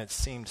obedient when it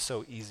seemed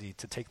so easy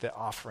to take the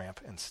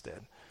off-ramp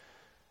instead.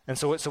 And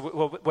so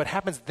what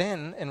happens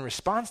then in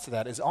response to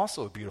that is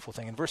also a beautiful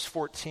thing. In verse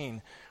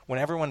 14, when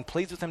everyone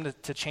pleads with him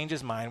to change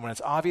his mind, when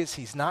it's obvious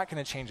he's not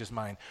going to change his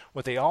mind,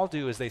 what they all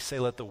do is they say,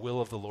 let the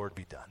will of the Lord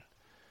be done.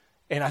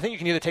 And I think you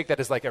can either take that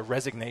as like a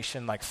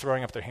resignation, like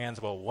throwing up their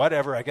hands, well,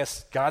 whatever, I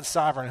guess God's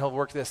sovereign, he'll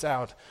work this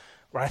out.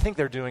 What I think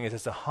they're doing is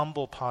it's a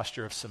humble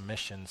posture of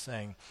submission,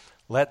 saying,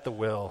 let the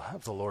will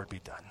of the Lord be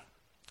done.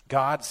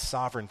 God's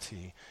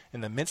sovereignty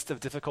in the midst of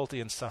difficulty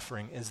and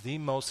suffering is the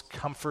most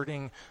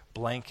comforting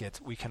blanket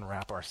we can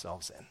wrap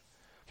ourselves in.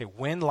 Okay,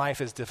 when life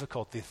is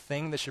difficult, the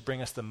thing that should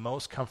bring us the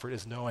most comfort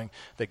is knowing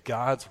that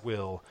God's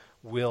will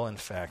in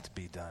fact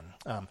be done.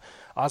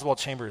 Oswald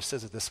Chambers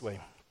says it this way.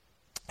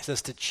 He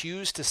says, to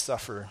choose to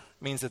suffer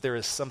means that there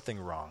is something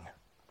wrong.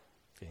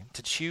 Okay?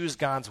 To choose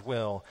God's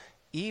will,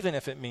 even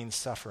if it means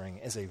suffering,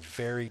 is a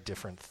very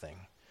different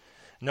thing.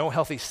 No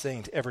healthy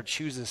saint ever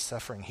chooses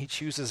suffering. He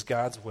chooses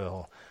God's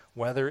will,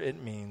 whether it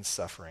means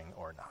suffering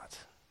or not.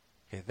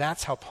 Okay,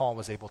 that's how Paul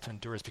was able to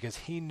endure, is because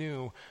he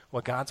knew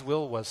what God's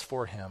will was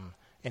for him,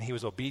 and he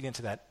was obedient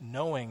to that,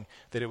 knowing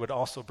that it would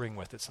also bring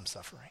with it some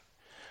suffering.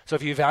 So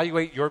if you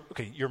evaluate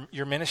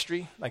your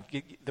ministry,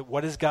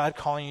 what is God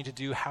calling you to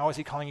do? How is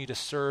he calling you to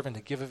serve and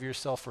to give of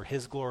yourself for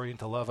his glory and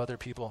to love other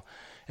people?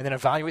 And then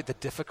evaluate the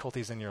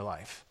difficulties in your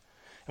life.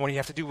 And what you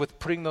have to do with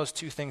putting those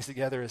two things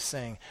together is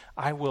saying,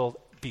 I will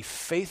be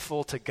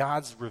faithful to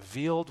God's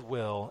revealed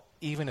will,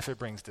 even if it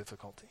brings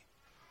difficulty.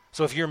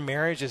 So if your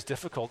marriage is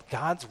difficult,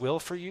 God's will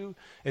for you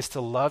is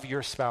to love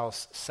your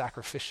spouse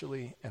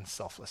sacrificially and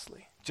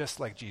selflessly, just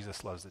like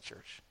Jesus loves the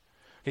church.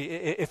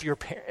 If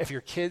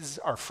your kids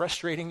are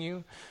frustrating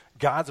you,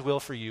 God's will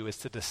for you is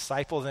to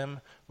disciple them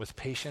with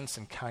patience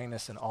and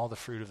kindness and all the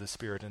fruit of the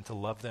Spirit, and to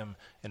love them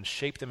and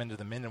shape them into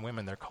the men and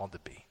women they're called to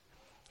be.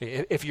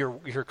 If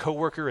your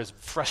coworker is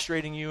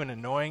frustrating you and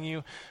annoying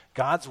you,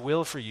 God's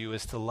will for you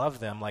is to love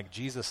them like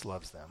Jesus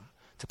loves them,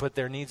 to put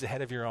their needs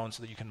ahead of your own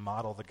so that you can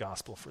model the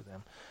gospel for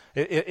them.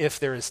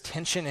 If there is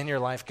tension in your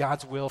life,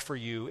 God's will for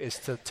you is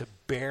to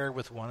bear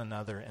with one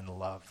another in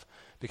love,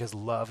 because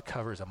love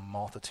covers a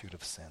multitude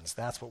of sins.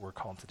 That's what we're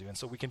called to do. And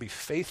so we can be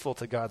faithful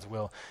to God's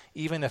will,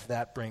 even if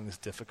that brings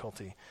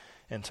difficulty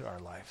into our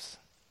lives.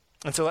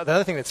 And so the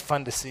other thing that's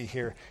fun to see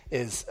here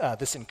is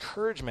this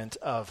encouragement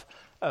of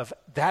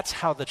that's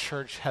how the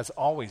church has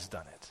always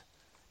done it.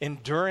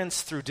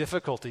 Endurance through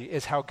difficulty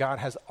is how God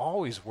has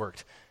always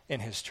worked in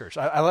his church.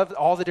 I love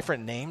all the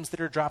different names that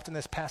are dropped in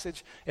this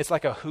passage. It's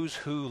like a who's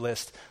who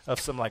list of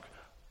some like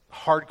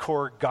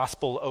hardcore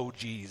gospel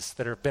OGs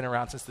that have been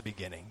around since the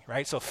beginning,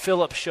 right? So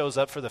Philip shows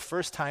up for the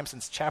first time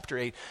since chapter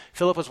 8.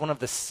 Philip was one of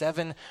the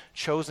 7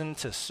 chosen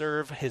to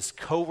serve. His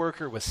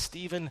co-worker was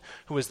Stephen,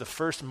 who was the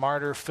first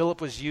martyr.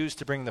 Philip was used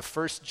to bring the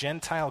first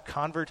Gentile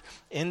convert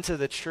into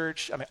the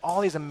church. I mean,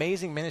 all these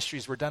amazing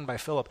ministries were done by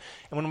Philip.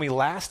 And when we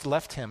last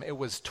left him, it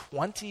was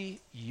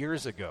 20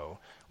 years ago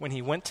when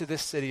he went to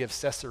this city of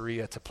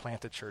Caesarea to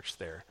plant a church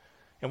there.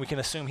 And we can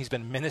assume he's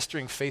been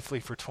ministering faithfully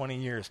for 20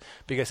 years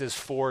because his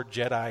 4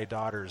 Jedi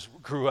daughters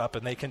grew up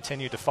and they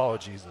continued to follow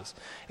Jesus.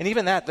 And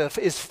even that,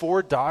 his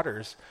 4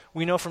 daughters,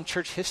 we know from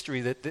church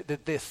history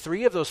that the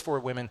 3 of those 4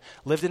 women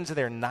lived into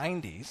their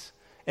 90s,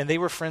 and they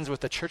were friends with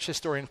the church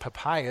historian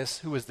Papias,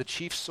 who was the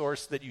chief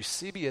source that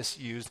Eusebius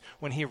used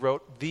when he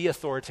wrote the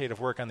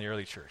authoritative work on the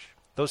early church.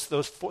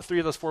 3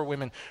 of those 4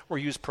 women were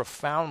used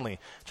profoundly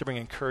to bring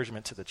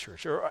encouragement to the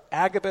church. Or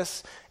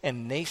Agabus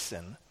and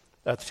Nason,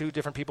 2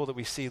 different people that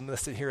we see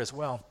listed here as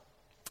well,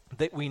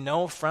 that we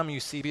know from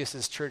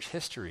Eusebius' church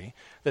history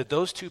that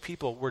those 2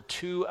 people were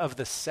 2 of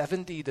the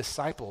 70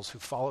 disciples who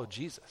followed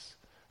Jesus.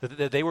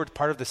 That they were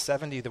part of the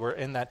 70 that were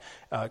in that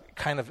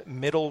kind of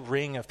middle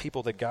ring of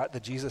people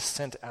that Jesus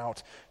sent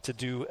out to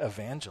do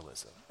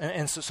evangelism.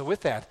 And so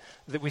with that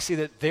we see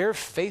that their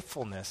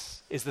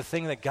faithfulness is the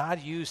thing that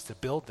God used to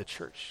build the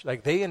church.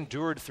 Like, they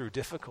endured through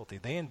difficulty.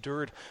 They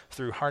endured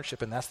through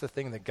hardship, and that's the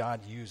thing that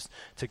God used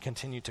to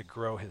continue to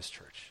grow his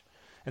church.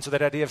 And so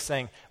that idea of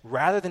saying,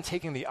 rather than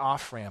taking the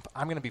off-ramp,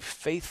 I'm going to be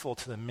faithful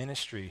to the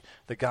ministry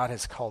that God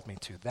has called me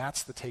to.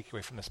 That's the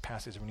takeaway from this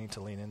passage we need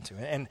to lean into.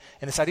 And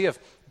this idea of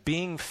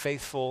being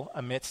faithful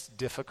amidst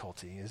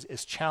difficulty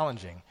is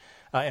challenging.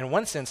 In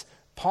one sense,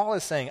 Paul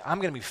is saying, I'm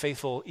going to be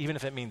faithful even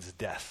if it means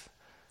death.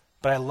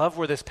 But I love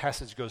where this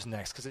passage goes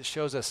next, because it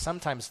shows us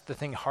sometimes the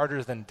thing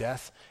harder than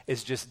death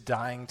is just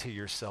dying to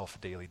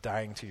yourself daily,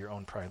 dying to your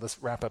own pride. Let's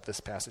wrap up this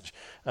passage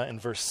in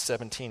verse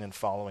 17 and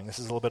following. This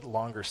is a little bit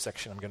longer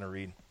section I'm going to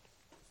read.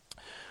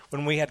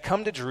 When we had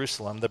come to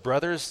Jerusalem, the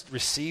brothers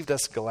received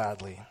us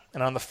gladly,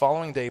 and on the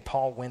following day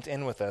Paul went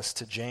in with us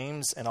to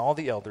James, and all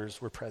the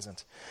elders were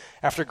present.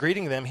 After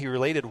greeting them, he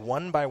related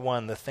one by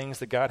one the things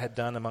that God had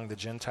done among the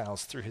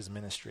Gentiles through his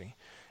ministry.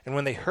 And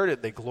when they heard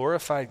it, they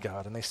glorified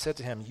God, and they said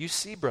to him, "You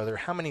see, brother,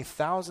 how many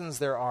thousands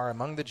there are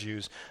among the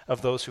Jews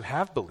of those who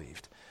have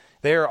believed.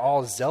 They are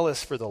all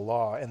zealous for the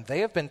law, and they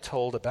have been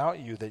told about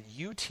you that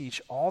you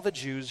teach all the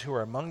Jews who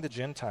are among the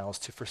Gentiles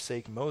to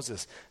forsake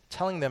Moses,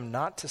 telling them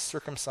not to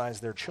circumcise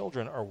their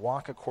children or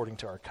walk according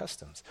to our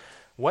customs.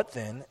 What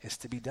then is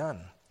to be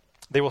done?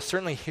 They will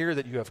certainly hear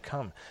that you have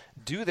come.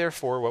 Do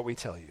therefore what we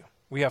tell you.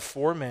 We have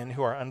 4 men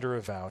who are under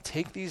a vow.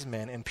 Take these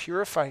men and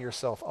purify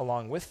yourself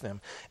along with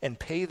them and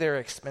pay their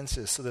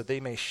expenses so that they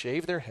may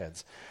shave their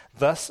heads.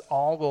 Thus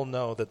all will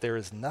know that there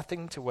is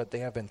nothing to what they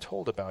have been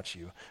told about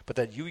you, but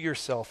that you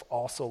yourself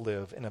also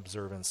live in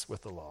observance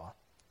with the law.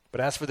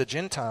 But as for the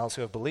Gentiles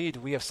who have believed,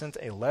 we have sent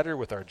a letter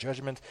with our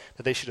judgment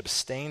that they should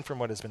abstain from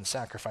what has been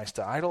sacrificed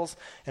to idols,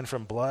 and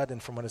from blood,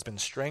 and from what has been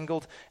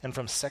strangled, and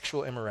from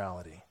sexual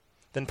immorality."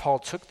 Then Paul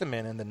took the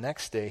men, and the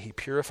next day he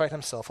purified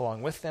himself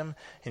along with them,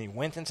 and he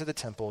went into the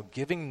temple,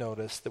 giving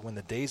notice that when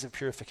the days of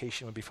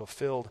purification would be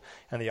fulfilled,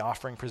 and the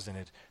offering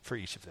presented for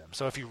each of them.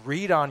 So if you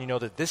read on, you know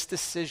that this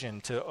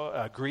decision to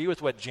agree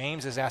with what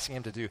James is asking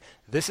him to do,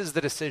 this is the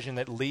decision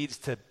that leads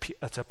to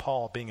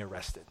Paul being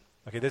arrested.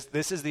 Okay,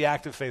 this is the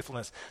act of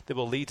faithfulness that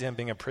will lead to him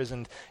being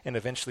imprisoned and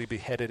eventually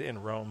beheaded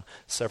in Rome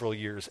several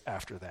years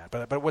after that.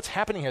 But what's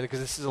happening here,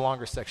 because this is a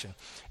longer section,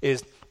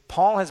 is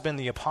Paul has been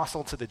the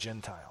apostle to the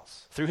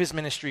Gentiles. Through his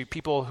ministry,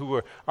 people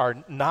who are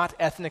not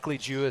ethnically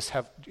Jewish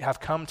have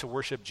come to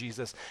worship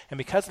Jesus. And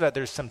because of that,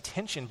 there's some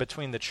tension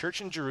between the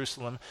church in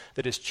Jerusalem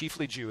that is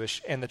chiefly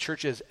Jewish and the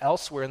churches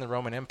elsewhere in the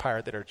Roman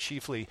Empire that are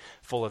chiefly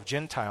full of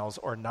Gentiles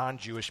or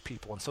non-Jewish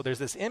people. And so there's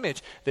this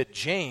image that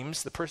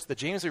James, the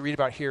James we read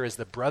about here, is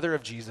the brother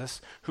of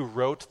Jesus who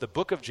wrote the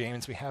book of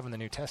James we have in the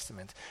New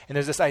Testament. And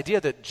there's this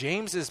idea that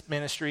James's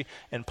ministry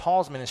and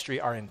Paul's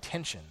ministry are in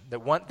tension.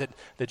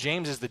 That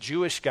James is the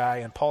Jewish guy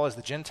and Paul is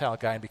the Gentile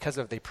guy, and because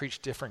of it, they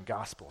preach different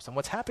gospels. And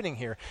what's happening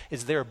here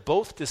is they're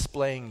both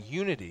displaying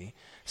unity,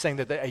 saying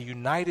that a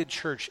united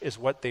church is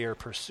what they are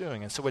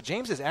pursuing. And so what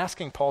James is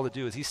asking Paul to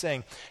do is he's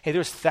saying, hey,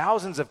 there's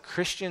thousands of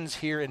Christians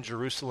here in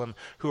Jerusalem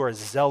who are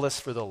zealous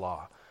for the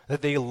law,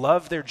 that they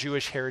love their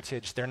Jewish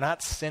heritage. They're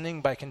not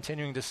sinning by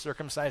continuing to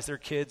circumcise their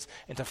kids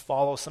and to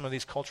follow some of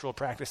these cultural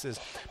practices,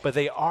 but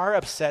they are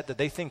upset that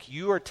they think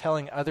you are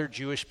telling other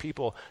Jewish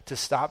people to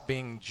stop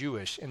being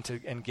Jewish and to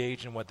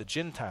engage in what the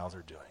Gentiles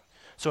are doing.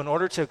 So in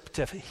order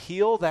to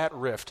heal that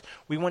rift,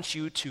 we want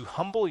you to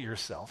humble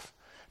yourself,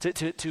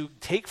 to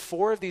take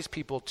 4 of these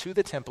people to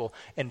the temple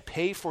and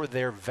pay for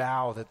their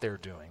vow that they're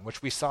doing,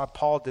 which we saw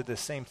Paul did the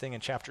same thing in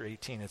chapter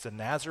 18. It's a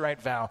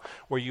Nazirite vow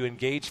where you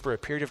engage for a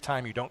period of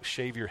time. You don't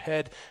shave your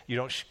head. You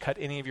don't cut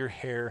any of your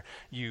hair.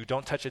 You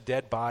don't touch a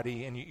dead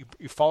body. And you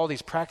follow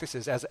these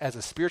practices as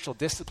a spiritual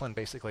discipline,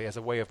 basically, as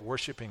a way of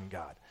worshiping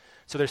God.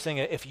 So they're saying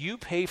if you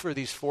pay for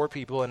these 4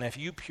 people and if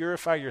you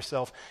purify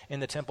yourself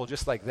in the temple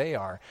just like they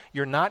are,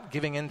 you're not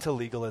giving in to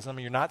legalism.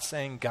 You're not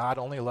saying God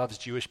only loves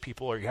Jewish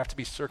people or you have to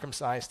be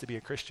circumcised to be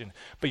a Christian,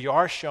 but you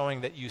are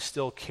showing that you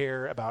still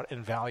care about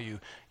and value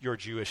your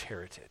Jewish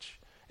heritage.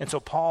 And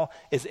so Paul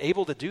is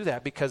able to do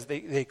that because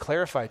they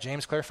clarify,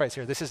 James clarifies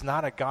here, this is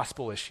not a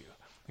gospel issue.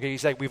 Okay,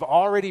 he's like, we've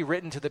already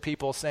written to the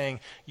people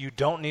saying you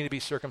don't need to be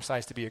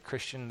circumcised to be a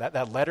Christian.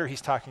 That letter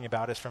he's talking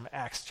about is from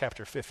Acts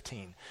chapter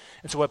 15.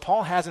 And so what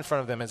Paul has in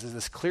front of them is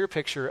this clear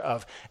picture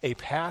of a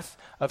path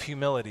of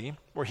humility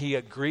where he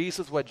agrees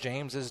with what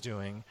James is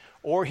doing,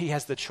 or he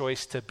has the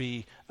choice to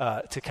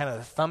kind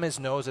of thumb his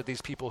nose at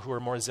these people who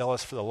are more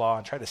zealous for the law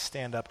and try to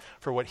stand up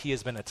for what he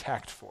has been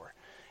attacked for.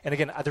 And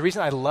again, the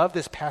reason I love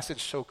this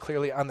passage so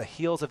clearly on the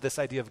heels of this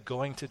idea of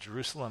going to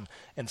Jerusalem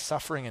and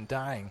suffering and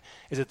dying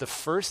is that the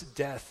first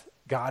death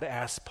God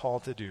asks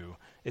Paul to do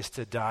is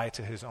to die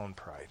to his own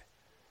pride.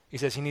 He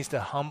says he needs to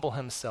humble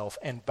himself,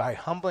 and by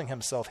humbling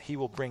himself, he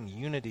will bring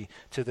unity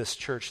to this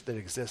church that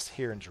exists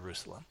here in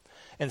Jerusalem.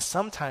 And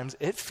sometimes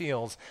it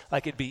feels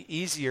like it'd be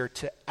easier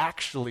to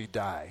actually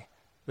die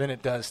than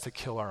it does to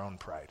kill our own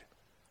pride.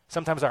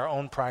 Sometimes our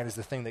own pride is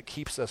the thing that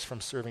keeps us from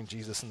serving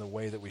Jesus in the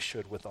way that we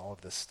should with all of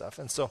this stuff.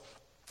 And so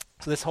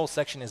this whole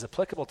section is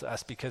applicable to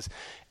us because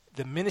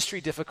the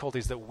ministry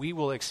difficulties that we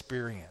will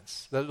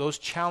experience, those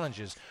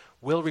challenges,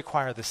 will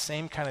require the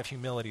same kind of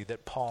humility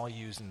that Paul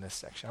used in this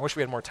section. I wish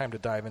we had more time to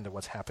dive into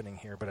what's happening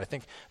here, but I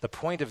think the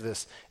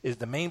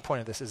main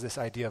point of this is this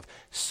idea of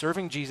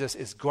serving Jesus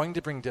is going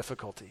to bring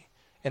difficulty.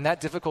 And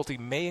that difficulty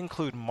may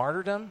include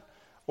martyrdom,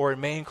 or it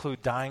may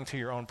include dying to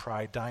your own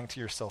pride, dying to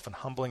yourself, and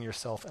humbling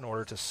yourself in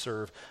order to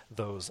serve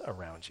those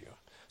around you.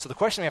 So the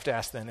question we have to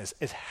ask then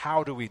is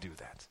how do we do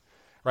that?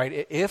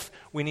 Right? If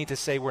we need to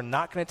say we're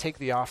not going to take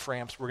the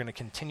off-ramps, we're going to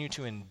continue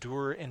to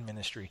endure in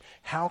ministry,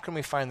 how can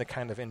we find the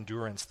kind of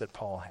endurance that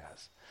Paul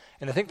has?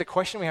 And I think the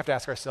question we have to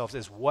ask ourselves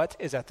is what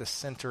is at the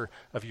center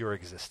of your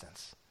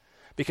existence?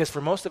 Because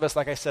for most of us,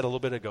 like I said a little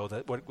bit ago,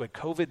 that what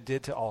COVID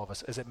did to all of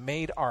us is it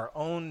made our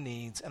own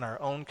needs and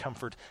our own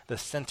comfort the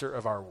center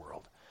of our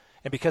world.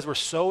 And because we're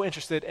so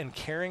interested in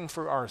caring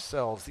for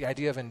ourselves, the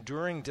idea of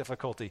enduring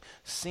difficulty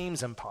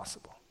seems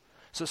impossible.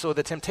 So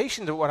the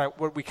temptation to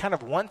what we kind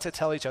of want to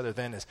tell each other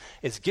then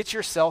is get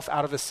yourself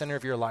out of the center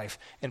of your life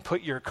and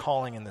put your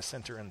calling in the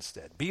center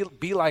instead.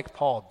 Be like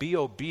Paul. Be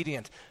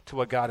obedient to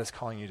what God is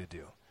calling you to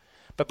do.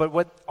 But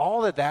what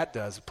all that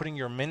does, putting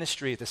your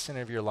ministry at the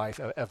center of your life,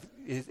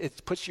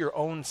 it puts your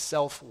own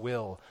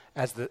self-will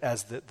as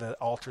the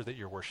altar that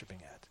you're worshiping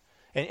at.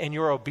 And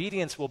your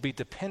obedience will be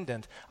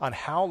dependent on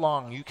how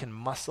long you can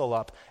muscle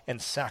up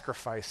and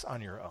sacrifice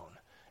on your own.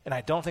 And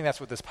I don't think that's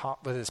what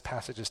this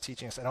passage is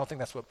teaching us. I don't think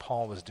that's what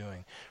Paul was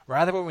doing.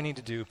 Rather, what we need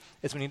to do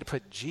is we need to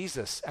put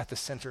Jesus at the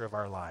center of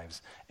our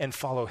lives and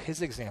follow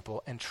his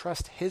example and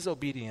trust his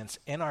obedience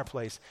in our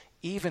place,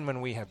 even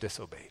when we have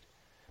disobeyed.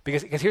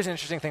 Because here's an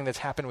interesting thing that's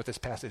happened with this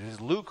passage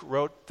is Luke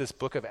wrote this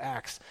book of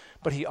Acts,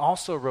 but he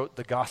also wrote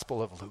the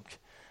Gospel of Luke.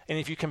 And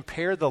if you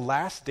compare the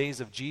last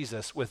days of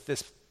Jesus with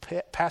this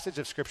passage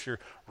of Scripture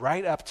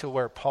right up to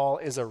where Paul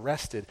is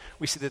arrested,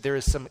 we see that there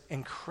is some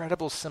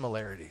incredible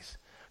similarities.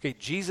 Okay,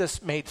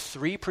 Jesus made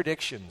 3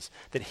 predictions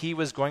that he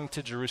was going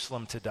to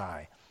Jerusalem to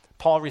die.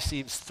 Paul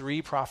receives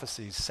 3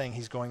 prophecies saying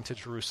he's going to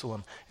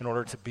Jerusalem in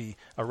order to be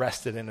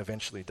arrested and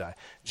eventually die.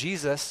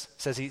 Jesus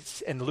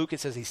says in Luke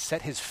it says he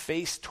set his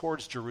face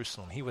towards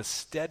Jerusalem. He was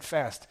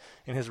steadfast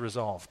in his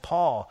resolve.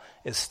 Paul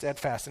is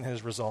steadfast in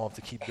his resolve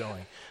to keep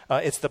going.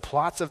 It's the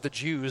plots of the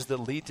Jews that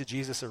lead to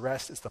Jesus'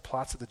 arrest. It's the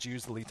plots of the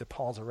Jews that lead to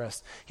Paul's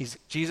arrest.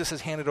 Jesus is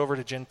handed over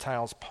to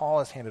Gentiles. Paul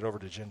is handed over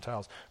to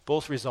Gentiles,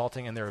 both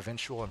resulting in their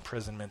eventual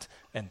imprisonment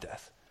and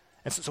death.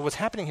 And so what's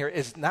happening here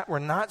is we're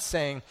not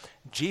saying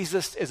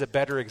Jesus is a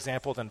better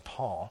example than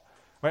Paul.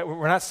 Right?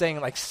 We're not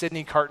saying like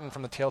Sidney Carton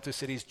from the Tale of Two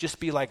Cities, just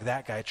be like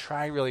that guy,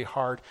 try really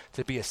hard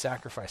to be a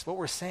sacrifice. What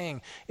we're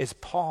saying is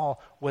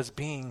Paul was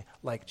being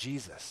like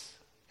Jesus.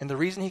 And the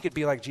reason he could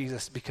be like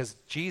Jesus, because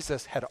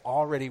Jesus had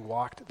already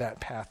walked that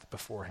path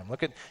before him.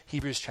 Look at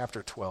Hebrews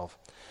chapter 12.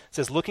 It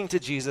says, looking to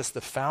Jesus, the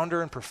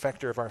founder and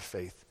perfecter of our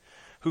faith,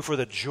 who for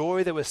the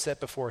joy that was set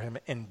before him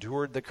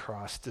endured the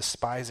cross,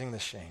 despising the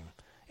shame,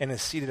 and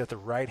is seated at the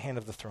right hand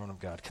of the throne of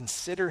God.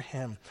 Consider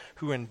him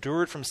who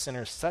endured from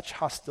sinners such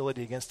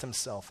hostility against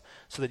himself,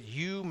 so that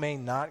you may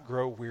not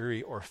grow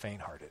weary or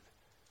faint-hearted.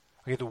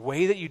 Okay, the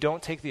way that you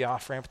don't take the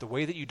off-ramp, the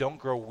way that you don't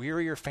grow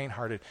weary or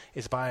faint-hearted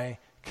is by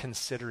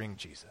considering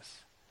Jesus,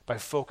 by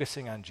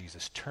focusing on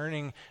Jesus,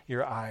 turning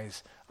your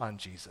eyes on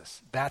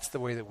Jesus. That's the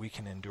way that we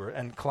can endure.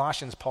 And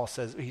Colossians, Paul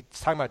says, he's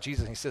talking about Jesus,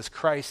 and he says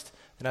Christ,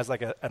 and as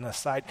like an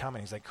aside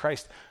comment, he's like,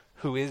 Christ,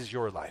 who is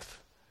your life?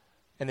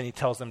 And then he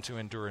tells them to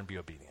endure and be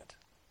obedient.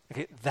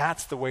 Okay,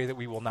 that's the way that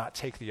we will not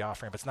take the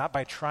off-ramp. It's not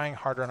by trying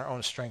harder on our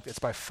own strength. It's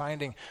by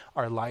finding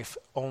our life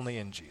only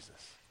in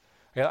Jesus.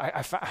 Okay,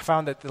 I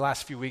found that the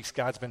last few weeks,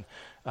 God's been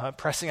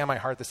pressing on my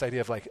heart this idea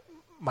of like,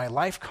 my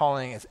life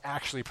calling is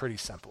actually pretty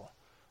simple.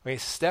 Okay,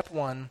 step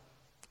 1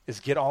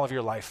 is get all of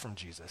your life from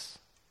Jesus.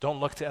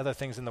 Don't look to other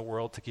things in the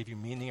world to give you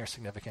meaning or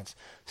significance.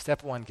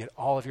 Step 1, get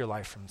all of your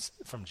life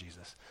from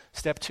Jesus.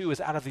 Step 2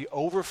 is out of the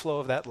overflow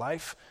of that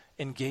life,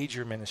 engage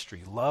your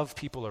ministry. Love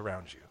people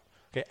around you.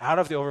 Okay, out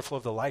of the overflow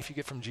of the life you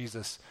get from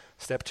Jesus,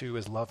 step 2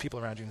 is love people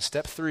around you. And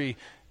step 3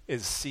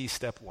 is see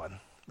step 1.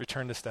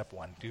 Return to step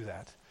 1. Do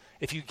that.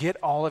 If you get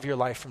all of your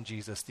life from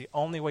Jesus, the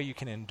only way you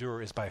can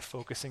endure is by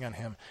focusing on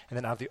him, and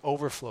then out of the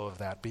overflow of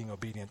that, being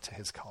obedient to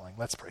his calling.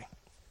 Let's pray.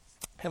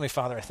 Heavenly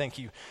Father, I thank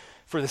you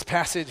for this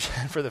passage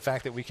and for the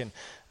fact that we can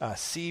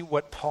see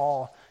what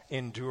Paul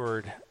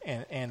endured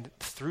and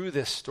through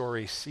this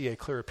story see a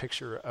clearer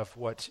picture of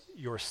what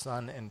your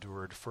Son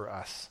endured for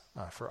us,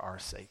 for our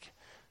sake,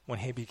 when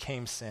he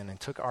became sin and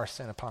took our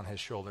sin upon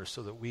his shoulders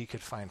so that we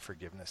could find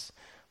forgiveness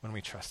when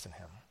we trust in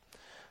him.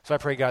 So I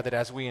pray, God, that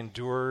as we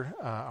endure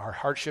our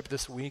hardship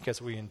this week,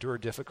 as we endure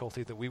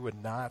difficulty, that we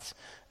would not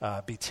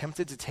be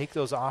tempted to take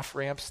those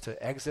off-ramps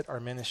to exit our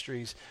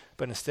ministries,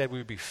 but instead we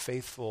would be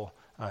faithful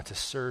to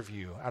serve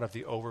you out of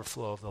the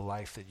overflow of the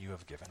life that you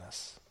have given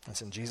us.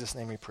 It's in Jesus'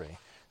 name we pray.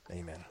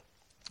 Amen.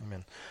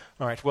 Amen.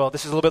 All right, well,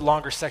 this is a little bit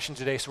longer section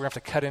today, so we're going to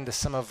have to cut into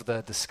some of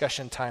the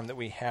discussion time that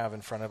we have in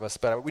front of us.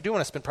 But we do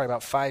want to spend probably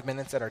about 5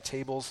 minutes at our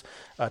tables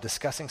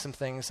discussing some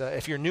things.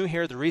 If you're new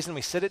here, the reason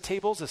we sit at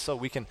tables is so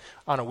we can,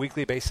 on a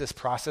weekly basis,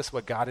 process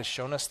what God has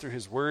shown us through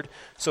his word.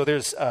 So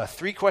there's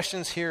 3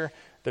 questions here.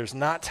 There's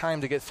not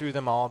time to get through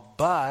them all,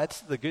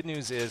 but the good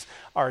news is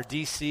our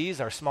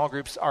DCs, our small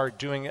groups, are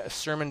doing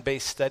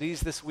sermon-based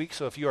studies this week.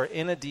 So if you are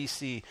in a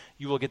DC,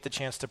 you will get the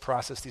chance to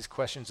process these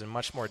questions in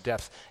much more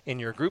depth in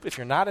your group. If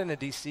you're not in a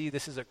DC,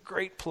 this is a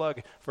great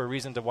plug for a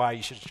reason to why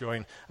you should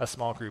join a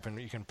small group,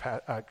 and you can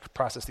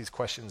process these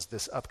questions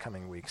this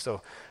upcoming week.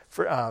 So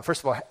first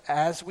of all,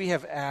 as we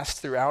have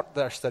asked throughout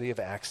our study of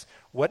Acts,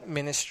 what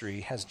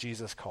ministry has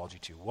Jesus called you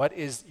to? What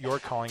is your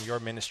calling, your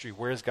ministry?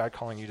 Where is God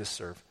calling you to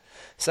serve?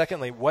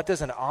 Secondly, what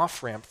does an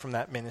off-ramp from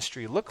that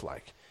ministry look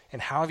like?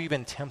 And how have you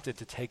been tempted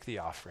to take the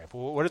off-ramp?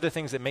 What are the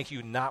things that make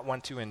you not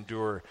want to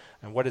endure?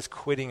 And what does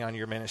quitting on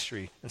your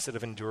ministry instead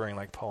of enduring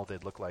like Paul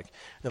did look like?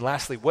 And then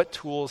lastly, what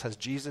tools has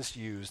Jesus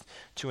used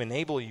to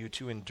enable you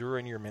to endure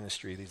in your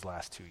ministry these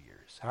last 2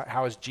 years?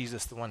 How is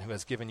Jesus the one who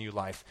has given you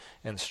life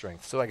and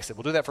strength? So like I said,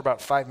 we'll do that for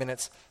about 5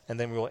 minutes, and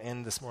then we will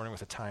end this morning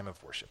with a time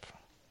of worship.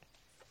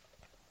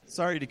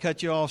 Sorry to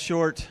cut you all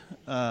short.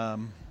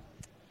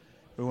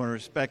 We want to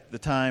respect the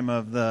time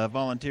of the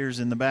volunteers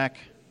in the back.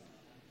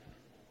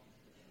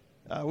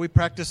 We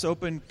practice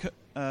open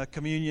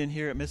communion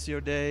here at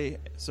Missio Dei,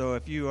 so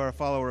if you are a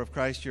follower of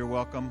Christ, you're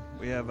welcome.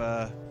 We have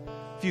a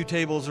few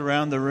tables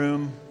around the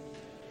room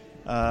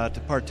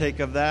to partake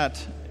of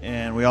that,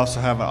 and we also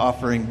have an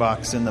offering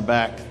box in the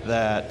back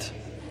that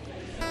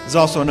is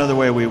also another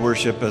way we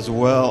worship, as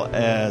well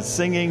as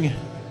singing,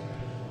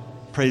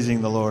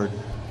 praising the Lord.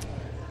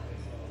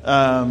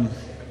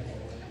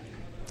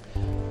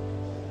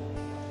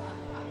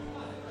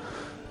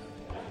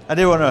 I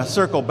did want to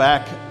circle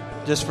back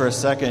just for a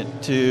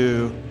second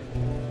to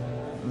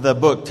the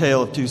book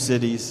Tale of Two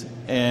Cities,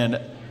 and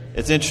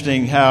it's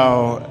interesting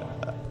how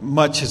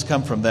much has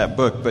come from that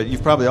book, but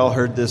you've probably all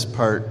heard this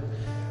part.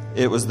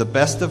 It was the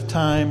best of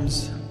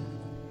times,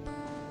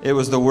 it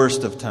was the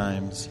worst of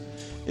times,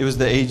 it was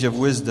the age of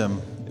wisdom,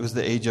 it was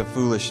the age of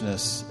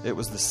foolishness, it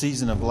was the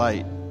season of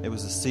light, it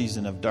was the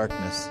season of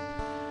darkness.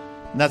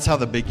 And that's how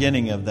the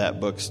beginning of that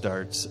book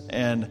starts.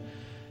 And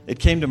it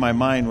came to my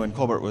mind when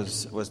Colbert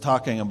was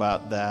talking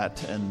about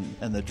that and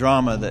the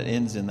drama that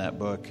ends in that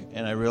book.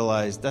 And I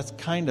realized that's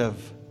kind of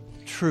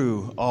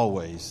true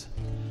always.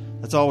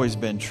 That's always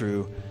been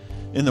true.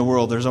 In the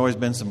world, there's always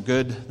been some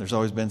good. There's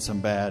always been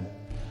some bad.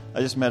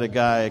 I just met a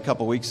guy a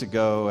couple weeks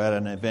ago at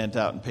an event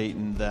out in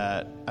Peyton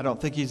that I don't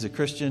think he's a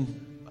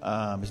Christian.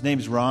 His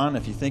name's Ron.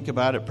 If you think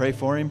about it, pray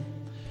for him.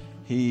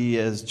 He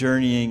is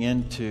journeying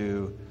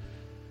into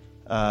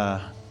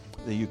the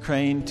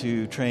Ukraine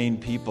to train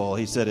people.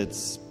 He said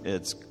it's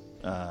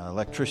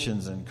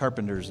electricians and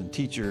carpenters and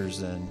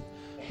teachers and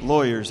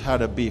lawyers how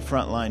to be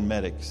frontline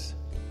medics.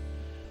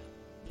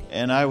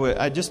 And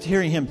I just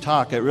hearing him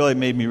talk, it really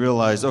made me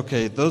realize,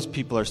 okay, those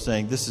people are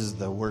saying this is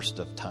the worst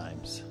of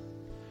times.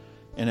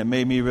 And it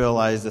made me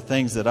realize the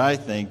things that I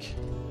think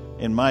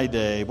in my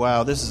day,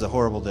 wow, this is a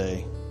horrible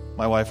day.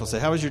 My wife will say,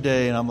 how was your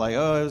day? And I'm like,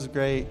 oh, it was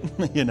great.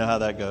 You know how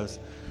that goes.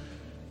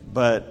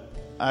 But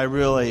I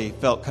really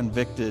felt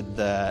convicted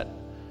that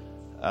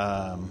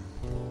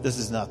this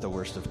is not the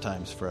worst of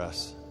times for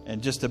us.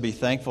 And just to be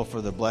thankful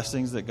for the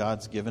blessings that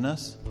God's given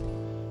us.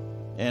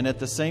 And at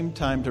the same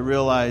time to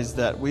realize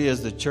that we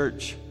as the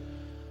church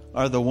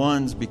are the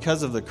ones,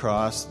 because of the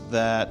cross,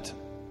 that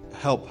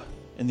help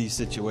in these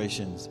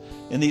situations.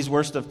 In these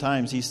worst of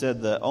times, he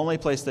said the only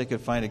place they could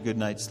find a good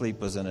night's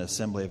sleep was in an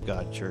Assembly of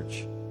God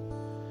church.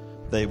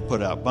 They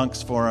put out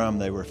bunks for them.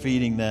 They were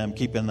feeding them,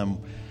 keeping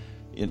them.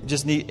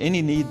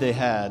 Any need they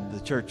had,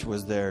 the church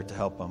was there to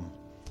help them.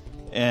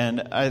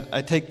 And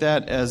I take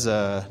that as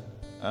I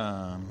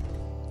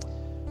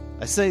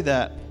say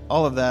that,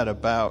 all of that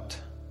about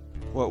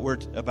what we're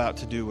about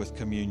to do with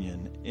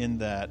communion, in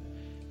that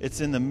it's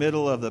in the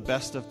middle of the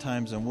best of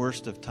times and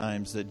worst of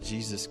times that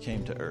Jesus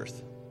came to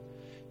earth.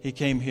 He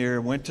came here,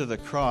 went to the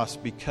cross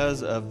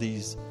because of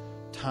these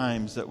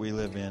times that we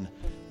live in.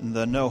 And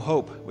the no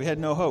hope. We had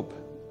no hope.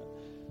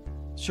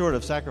 Short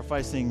of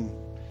sacrificing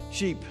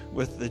sheep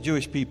with the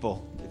Jewish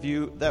people.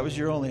 That was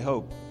your only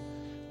hope.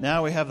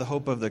 Now we have the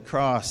hope of the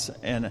cross.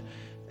 And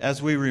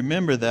as we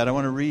remember that, I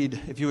want to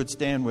read, if you would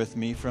stand with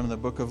me, from the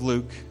book of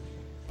Luke.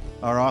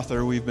 Our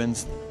author we've been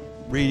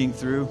reading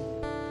through.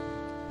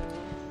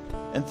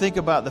 And think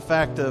about the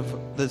fact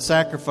of the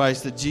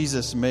sacrifice that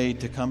Jesus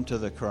made to come to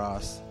the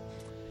cross.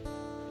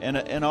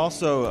 And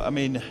also, I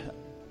mean,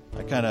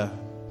 I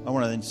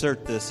want to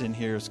insert this in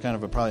here. It's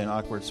kind of probably an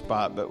awkward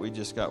spot, but we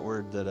just got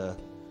word that a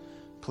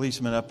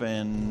policeman up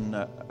in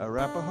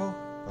Arapahoe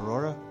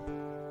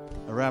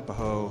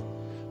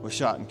was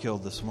shot and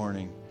killed this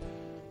morning.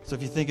 So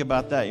if you think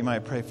about that, you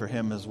might pray for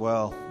him as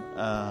well.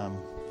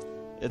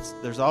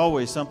 There's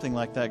always something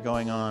like that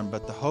going on,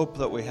 but the hope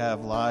that we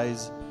have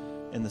lies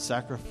in the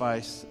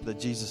sacrifice that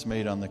Jesus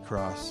made on the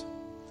cross.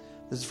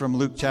 This is from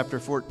Luke chapter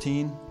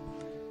 14.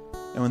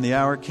 And when the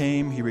hour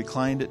came, he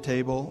reclined at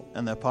table,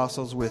 and the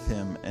apostles with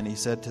him, and he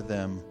said to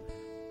them,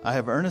 I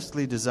have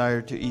earnestly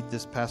desired to eat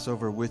this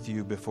Passover with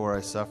you before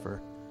I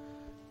suffer.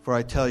 For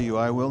I tell you,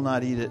 I will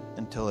not eat it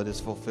until it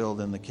is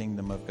fulfilled in the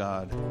kingdom of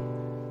God.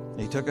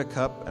 And he took a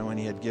cup, and when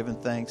he had given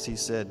thanks, he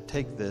said,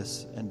 Take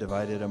this and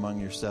divide it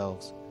among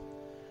yourselves.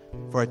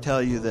 For I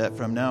tell you that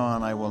from now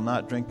on I will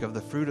not drink of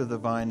the fruit of the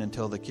vine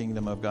until the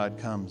kingdom of God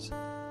comes.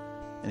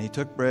 And he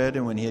took bread,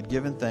 and when he had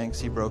given thanks,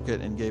 he broke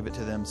it and gave it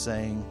to them,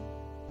 saying,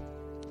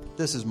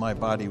 This is my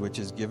body which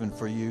is given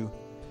for you.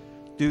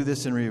 Do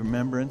this in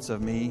remembrance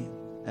of me.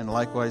 And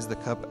likewise the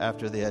cup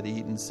after they had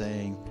eaten,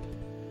 saying,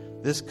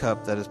 This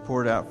cup that is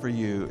poured out for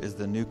you is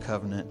the new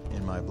covenant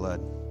in my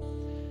blood.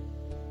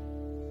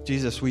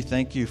 Jesus, we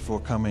thank you for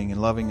coming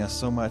and loving us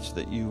so much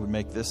that you would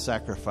make this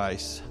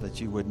sacrifice,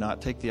 that you would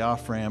not take the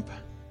off-ramp,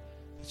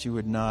 that you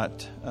would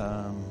not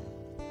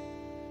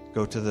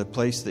go to the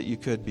place that you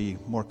could be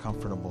more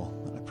comfortable.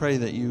 I pray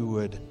that you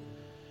would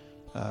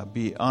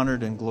be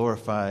honored and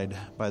glorified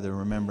by the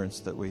remembrance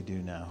that we do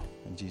now.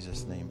 In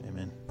Jesus' name,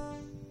 amen.